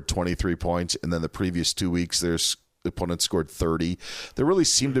scored 23 points, and then the previous 2 weeks their opponent scored 30. There really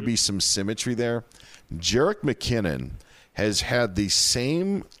seemed to be some symmetry there. Jerick McKinnon has had the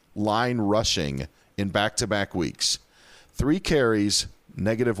same line rushing in back-to-back weeks. 3 carries,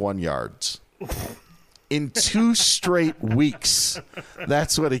 -1 yards. In 2 straight weeks.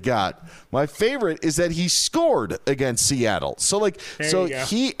 That's what he got. My favorite is that he scored against Seattle. So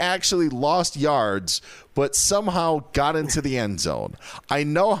he actually lost yards, but somehow got into the end zone. I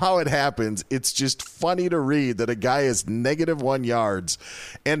know how it happens. It's just funny to read that a guy is -1 yards.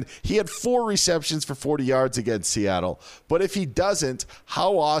 And he had 4 receptions for 40 yards against Seattle. But if he doesn't,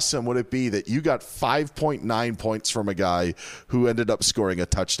 how awesome would it be that you got 5.9 points from a guy who ended up scoring a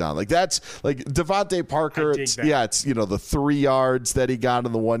touchdown? Like that's like Devontae Parker. It's the 3 yards that he got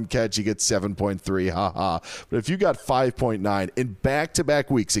in the 1 catch. He gets 7.3. But if you got 5.9 in back-to-back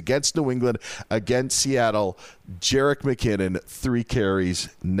weeks against New England, against Seattle, Jerick McKinnon, 3 carries,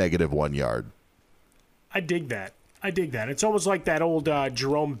 -1 yard. I dig that. It's almost like that old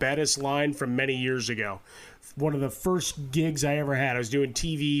Jerome Bettis line from many years ago. One of the first gigs I ever had, I was doing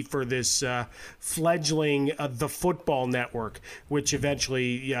TV for this fledgling The Football Network, which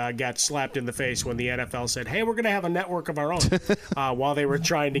eventually got slapped in the face when the NFL said, hey, we're going to have a network of our own while they were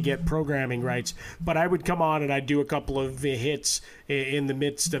trying to get programming rights. But I would come on and I'd do a couple of hits in the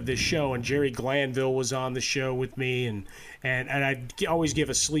midst of this show, and Jerry Glanville was on the show with me, and I'd always give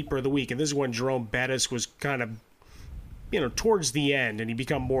a sleeper of the week. And this is when Jerome Bettis was kind of towards the end, and he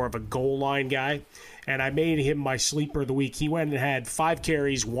become more of a goal line guy. And I made him my sleeper of the week. He went and had 5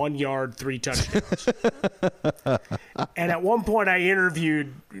 carries, 1 yard, 3 touchdowns. And at one point, I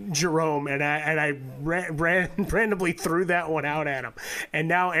interviewed Jerome, and I randomly threw that one out at him. And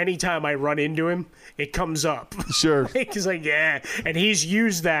now, anytime I run into him, it comes up. Sure. He's like, yeah. And he's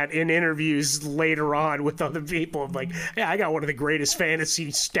used that in interviews later on with other people. I'm like, yeah, I got one of the greatest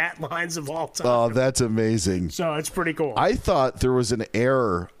fantasy stat lines of all time. Oh, that's amazing. So it's pretty cool. I thought there was an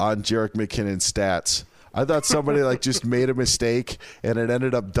error on Jerick McKinnon's stats. I thought somebody just made a mistake and it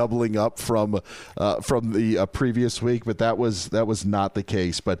ended up doubling up from the previous week, but that was not the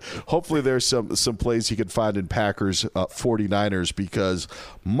case. But hopefully there's some plays you can find in Packers 49ers, because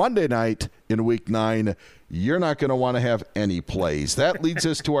Monday night in Week 9, you're not going to want to have any plays. That leads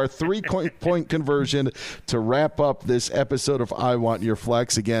us to our 3-point conversion to wrap up this episode of I Want Your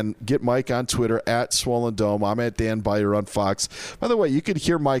Flex. Again, get Mike on Twitter at Swollen Dome. I'm at Dan Beyer on Fox. By the way, you can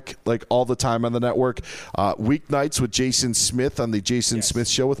hear Mike all the time on the network. Weeknights with Jason Smith on the Jason Smith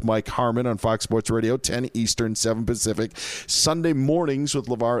Show with Mike Harmon on Fox Sports Radio, 10 Eastern, 7 Pacific. Sunday mornings with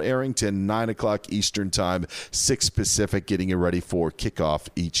LeVar Arrington, 9 o'clock Eastern Time, 6 Pacific, getting you ready for kickoff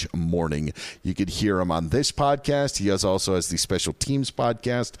each morning. You could hear him on this podcast. He also has the Special Teams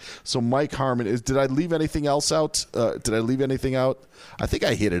podcast. So Mike Harmon, did I leave anything else out? I think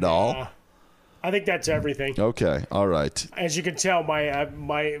I hit it all. I think that's everything. Okay, all right. As you can tell,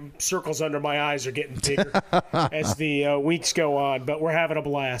 my circles under my eyes are getting bigger as the weeks go on, but we're having a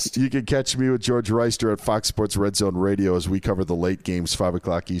blast. You can catch me with George Reister at Fox Sports Red Zone Radio as we cover the late games, 5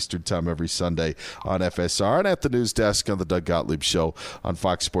 o'clock Eastern Time every Sunday on FSR, and at the news desk on the Doug Gottlieb Show on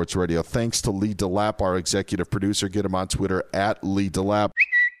Fox Sports Radio. Thanks to Lee DeLapp, our executive producer. Get him on Twitter at Lee DeLapp.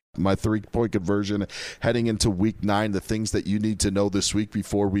 My 3-point conversion heading into week 9, the things that you need to know this week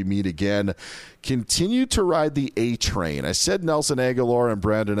before we meet again. Continue to ride the A train. I said Nelson Aguilar and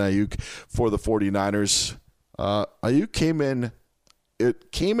Brandon Ayuk for the 49ers. Ayuk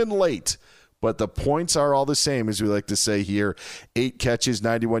came in late, but the points are all the same, as we like to say here. 8 catches,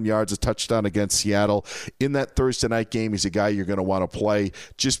 91 yards, a touchdown against Seattle. In that Thursday night game, he's a guy you're going to want to play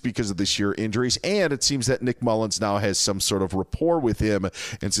just because of the sheer injuries. And it seems that Nick Mullins now has some sort of rapport with him.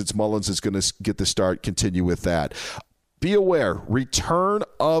 And since Mullins is going to get the start, continue with that. Be aware, return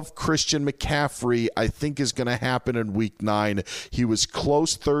of Christian McCaffrey, I think, is going to happen in week 9. He was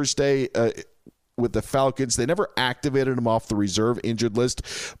close Thursday with the Falcons. They never activated him off the reserve injured list,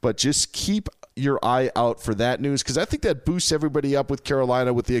 but just keep your eye out for that news, because I think that boosts everybody up with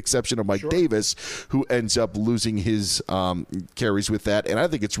Carolina, with the exception of Mike Davis, who ends up losing his carries with that. And I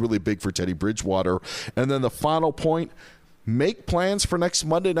think it's really big for Teddy Bridgewater. And then the final point, make plans for next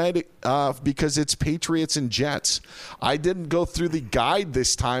Monday night because it's Patriots and Jets. I didn't go through the guide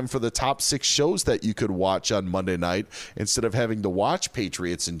this time for the top 6 shows that you could watch on Monday night instead of having to watch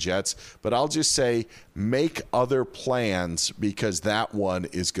Patriots and Jets. But I'll just say make other plans because that one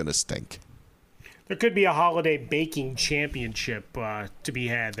is going to stink. There could be a holiday baking championship to be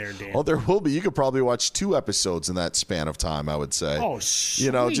had there, Dan. Oh, there will be. You could probably watch 2 episodes in that span of time, I would say. Oh, sweet.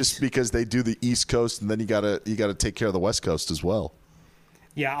 You know, just because they do the East Coast, and then you gotta take care of the West Coast as well.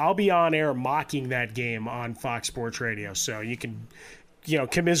 Yeah, I'll be on air mocking that game on Fox Sports Radio, so you can,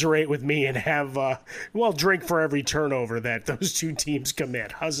 commiserate with me and have drink for every turnover that those 2 teams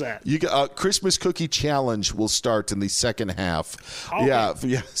commit. How's that? You Christmas cookie challenge will start in the second half. Okay.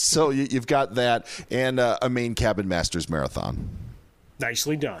 Yeah. So you've got that and a Maine Cabin Masters marathon.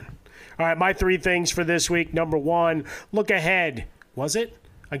 Nicely done. All right, my 3 things for this week. Number 1, look ahead. Was it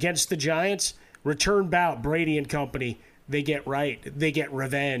against the Giants? Return bout, Brady and company. They get right. They get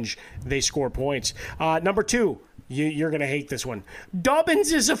revenge. They score points. Number 2. You're going to hate this one.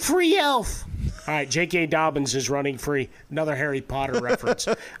 Dobbins is a free elf. All right, J.K. Dobbins is running free. Another Harry Potter reference.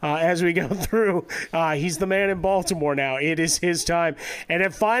 As we go through, he's the man in Baltimore now. It is his time. And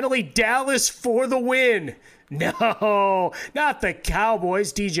then finally, Dallas for the win. No, not the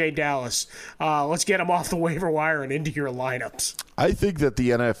Cowboys. DJ Dallas. Let's get him off the waiver wire and into your lineups. I think that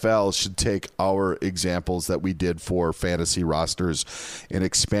the NFL should take our examples that we did for fantasy rosters and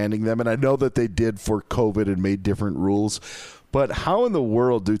expanding them. And I know that they did for COVID and made different rules. But how in the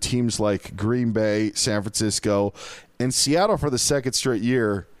world do teams like Green Bay, San Francisco, and Seattle for the second straight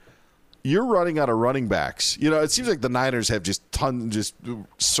year, you're running out of running backs. It seems like the Niners have just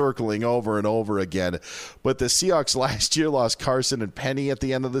circling over and over again. But the Seahawks last year lost Carson and Penny at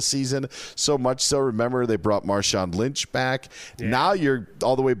the end of the season. So much so, remember, they brought Marshawn Lynch back. Yeah. Now you're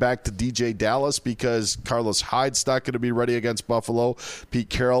all the way back to DJ Dallas because Carlos Hyde's not going to be ready against Buffalo. Pete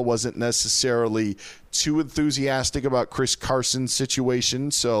Carroll wasn't necessarily too enthusiastic about Chris Carson's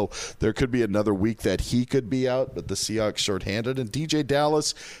situation, so there could be another week that he could be out, but the Seahawks shorthanded, and DJ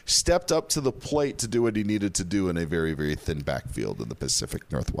Dallas stepped up to the plate to do what he needed to do in a very, very thin backfield in the Pacific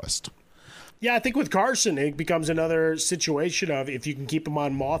Northwest. Yeah, I think with Carson, it becomes another situation of if you can keep him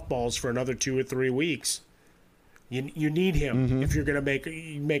on mothballs for another 2 or 3 weeks, you need him if you're going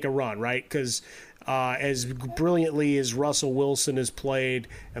to make a run, right? Because as brilliantly as Russell Wilson has played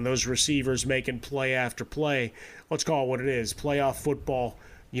and those receivers making play after play, let's call it what it is, playoff football.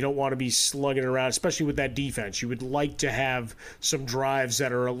 You don't want to be slugging around, especially with that defense. You would like to have some drives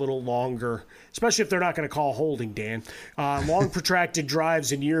that are a little longer, especially if they're not going to call holding, Dan. Long, protracted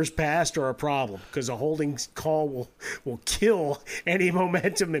drives in years past are a problem because a holding call will kill any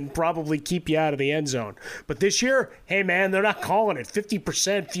momentum and probably keep you out of the end zone. But this year, hey, man, they're not calling it.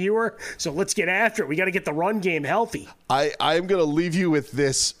 50% fewer, so let's get after it. We got to get the run game healthy. I'm going to leave you with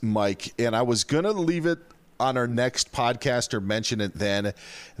this, Mike, and I was going to leave it on our next podcast or mention it then. And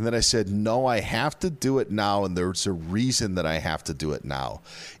then I said, no, I have to do it now. And there's a reason that I have to do it now.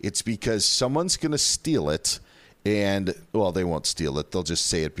 It's because someone's going to steal it. And, well, they won't steal it. They'll just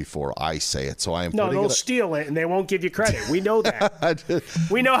say it before I say it. So I am they'll steal it and they won't give you credit. We know that.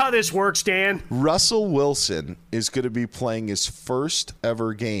 We know how this works, Dan. Russell Wilson is going to be playing his first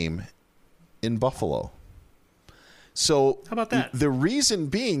ever game in Buffalo. So how about that? The reason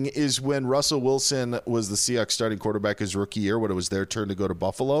being is when Russell Wilson was the Seahawks starting quarterback his rookie year, when it was their turn to go to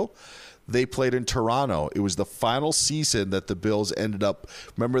Buffalo, they played in Toronto. It was the final season that the Bills ended up,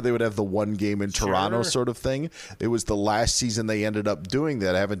 remember they would have the one game in Toronto sort of thing? It was the last season they ended up doing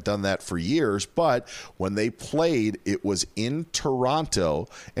that. I haven't done that for years, but when they played, it was in Toronto.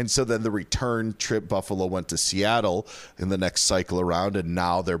 And so then the return trip, Buffalo went to Seattle in the next cycle around, and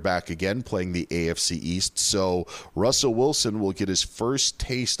now they're back again playing the AFC East. So Russell Wilson will get his first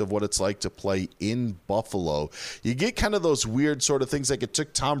taste of what it's like to play in Buffalo. You get kind of those weird sort of things, like it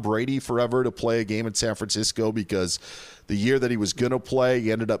took Tom Brady forever to play a game in San Francisco because the year that he was going to play,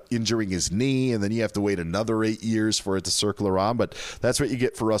 he ended up injuring his knee, and then you have to wait another 8 years for it to circle around. But that's what you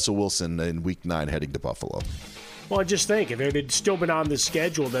get for Russell Wilson in Week 9 heading to Buffalo. Well, just think, if it had still been on the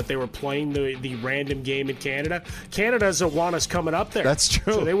schedule that they were playing the random game in Canada, Canada doesn't want us coming up there. That's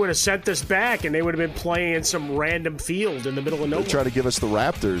true. So they would have sent us back, and they would have been playing in some random field in the middle of nowhere. They try to give us the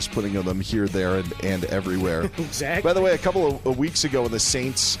Raptors, putting them here, there, and everywhere. Exactly. By the way, a couple of weeks ago when the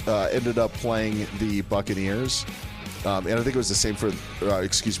Saints ended up playing the Buccaneers, and I think it was the same for,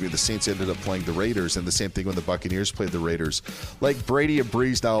 the Saints ended up playing the Raiders, and the same thing when the Buccaneers played the Raiders. Like, Brady and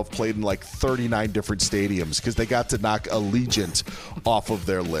Breeze now have played in like 39 different stadiums because they got to knock Allegiant off of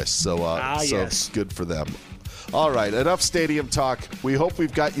their list. So, yes. Good for them. All right, enough stadium talk. We hope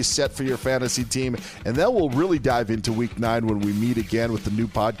we've got you set for your fantasy team, and then we'll really dive into Week 9 when we meet again with the new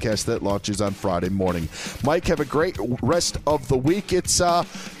podcast that launches on Friday morning. Mike, have a great rest of the week. It's going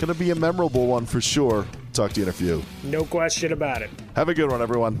to be a memorable one for sure. Talk to you in a few. No question about it. Have a good one,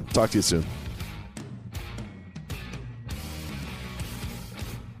 everyone. Talk to you soon.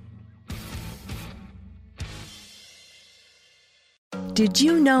 Did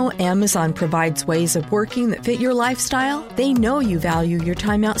you know Amazon provides ways of working that fit your lifestyle? They know you value your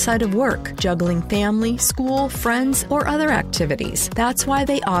time outside of work, juggling family, school, friends, or other activities. That's why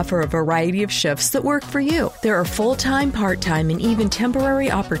they offer a variety of shifts that work for you. There are full-time, part-time, and even temporary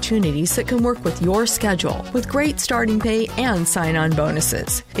opportunities that can work with your schedule, with great starting pay and sign-on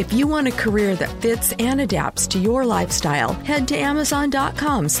bonuses. If you want a career that fits and adapts to your lifestyle, head to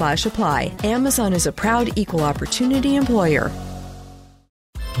Amazon.com/apply. Amazon is a proud equal opportunity employer.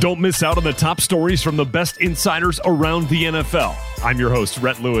 Don't miss out on the top stories from the best insiders around the NFL. I'm your host,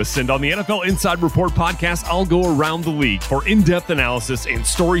 Rhett Lewis, and on the NFL Inside Report podcast, I'll go around the league for in-depth analysis and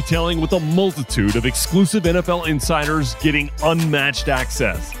storytelling with a multitude of exclusive NFL insiders getting unmatched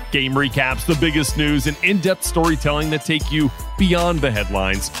access. Game recaps, the biggest news, and in-depth storytelling that take you beyond the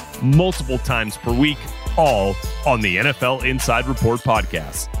headlines multiple times per week, all on the NFL Inside Report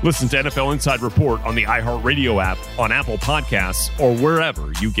podcast. Listen to NFL Inside Report on the iHeartRadio app, on Apple Podcasts, or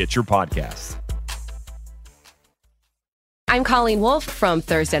wherever you get your podcasts. I'm Colleen Wolfe from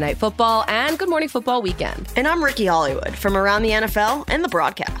Thursday Night Football and Good Morning Football Weekend. And I'm Ricky Hollywood from Around the NFL and the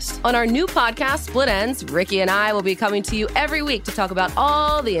broadcast. On our new podcast, Split Ends, Ricky and I will be coming to you every week to talk about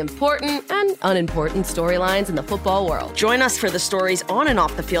all the important and unimportant storylines in the football world. Join us for the stories on and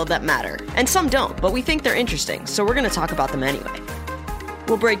off the field that matter. And some don't, but we think they're interesting, so we're going to talk about them anyway.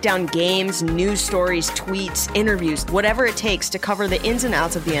 We'll break down games, news stories, tweets, interviews, whatever it takes to cover the ins and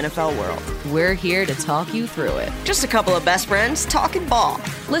outs of the NFL world. We're here to talk you through it. Just a couple of best friends talking ball.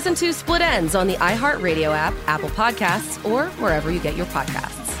 Listen to Split Ends on the iHeartRadio app, Apple Podcasts, or wherever you get your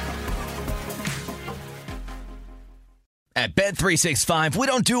podcasts. At Bet365, we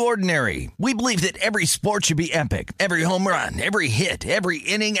don't do ordinary. We believe that every sport should be epic. Every home run, every hit, every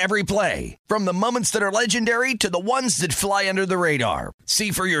inning, every play. From the moments that are legendary to the ones that fly under the radar.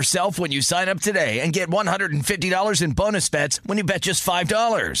 See for yourself when you sign up today and get $150 in bonus bets when you bet just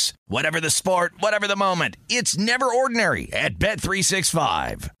 $5. Whatever the sport, whatever the moment, it's never ordinary at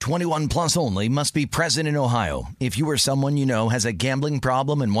Bet365. 21 plus only. Must be present in Ohio. If you or someone you know has a gambling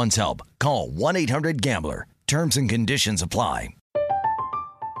problem and wants help, call 1-800-GAMBLER. Terms and conditions apply.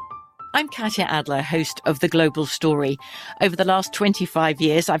 I'm Katya Adler, host of The Global Story. Over the last 25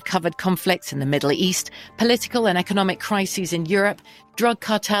 years, I've covered conflicts in the Middle East, political and economic crises in Europe, drug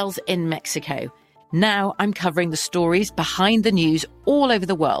cartels in Mexico. Now I'm covering the stories behind the news all over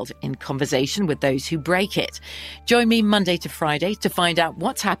the world in conversation with those who break it. Join me Monday to Friday to find out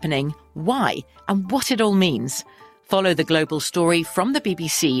what's happening, why, and what it all means. Follow The Global Story from the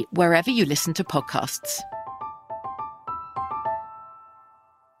BBC wherever you listen to podcasts.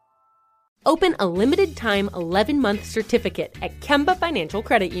 Open a limited-time 11-month certificate at Kemba Financial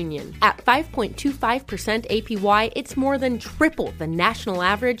Credit Union. At 5.25% APY, it's more than triple the national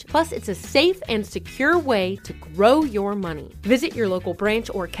average, plus it's a safe and secure way to grow your money. Visit your local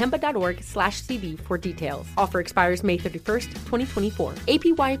branch or kemba.org/CD for details. Offer expires May 31st, 2024.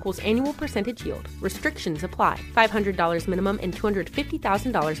 APY equals annual percentage yield. Restrictions apply. $500 minimum and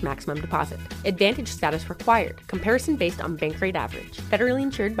 $250,000 maximum deposit. Advantage status required. Comparison based on bank rate average. Federally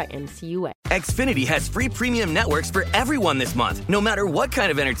insured by NCUA. Xfinity has free premium networks for everyone this month, no matter what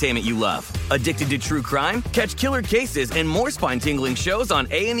kind of entertainment you love. Addicted to true crime? Catch killer cases and more spine-tingling shows on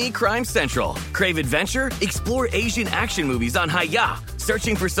A&E Crime Central. Crave adventure? Explore Asian action movies on Hi-Ya.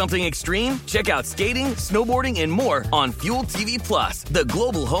 Searching for something extreme? Check out skating, snowboarding, and more on Fuel TV Plus, the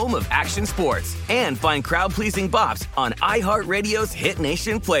global home of action sports. And find crowd-pleasing bops on iHeartRadio's Hit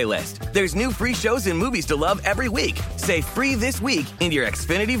Nation playlist. There's new free shows and movies to love every week. Say free this week in your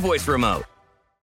Xfinity voice remote.